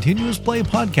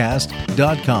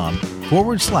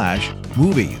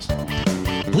 continuousplaypodcast.com/movies.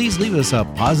 Please leave us a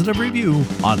positive review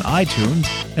on iTunes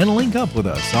and link up with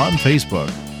us on Facebook.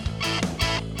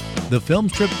 The Film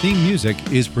Strip theme music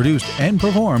is produced and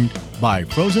performed by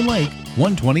Frozen Lake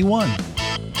 121.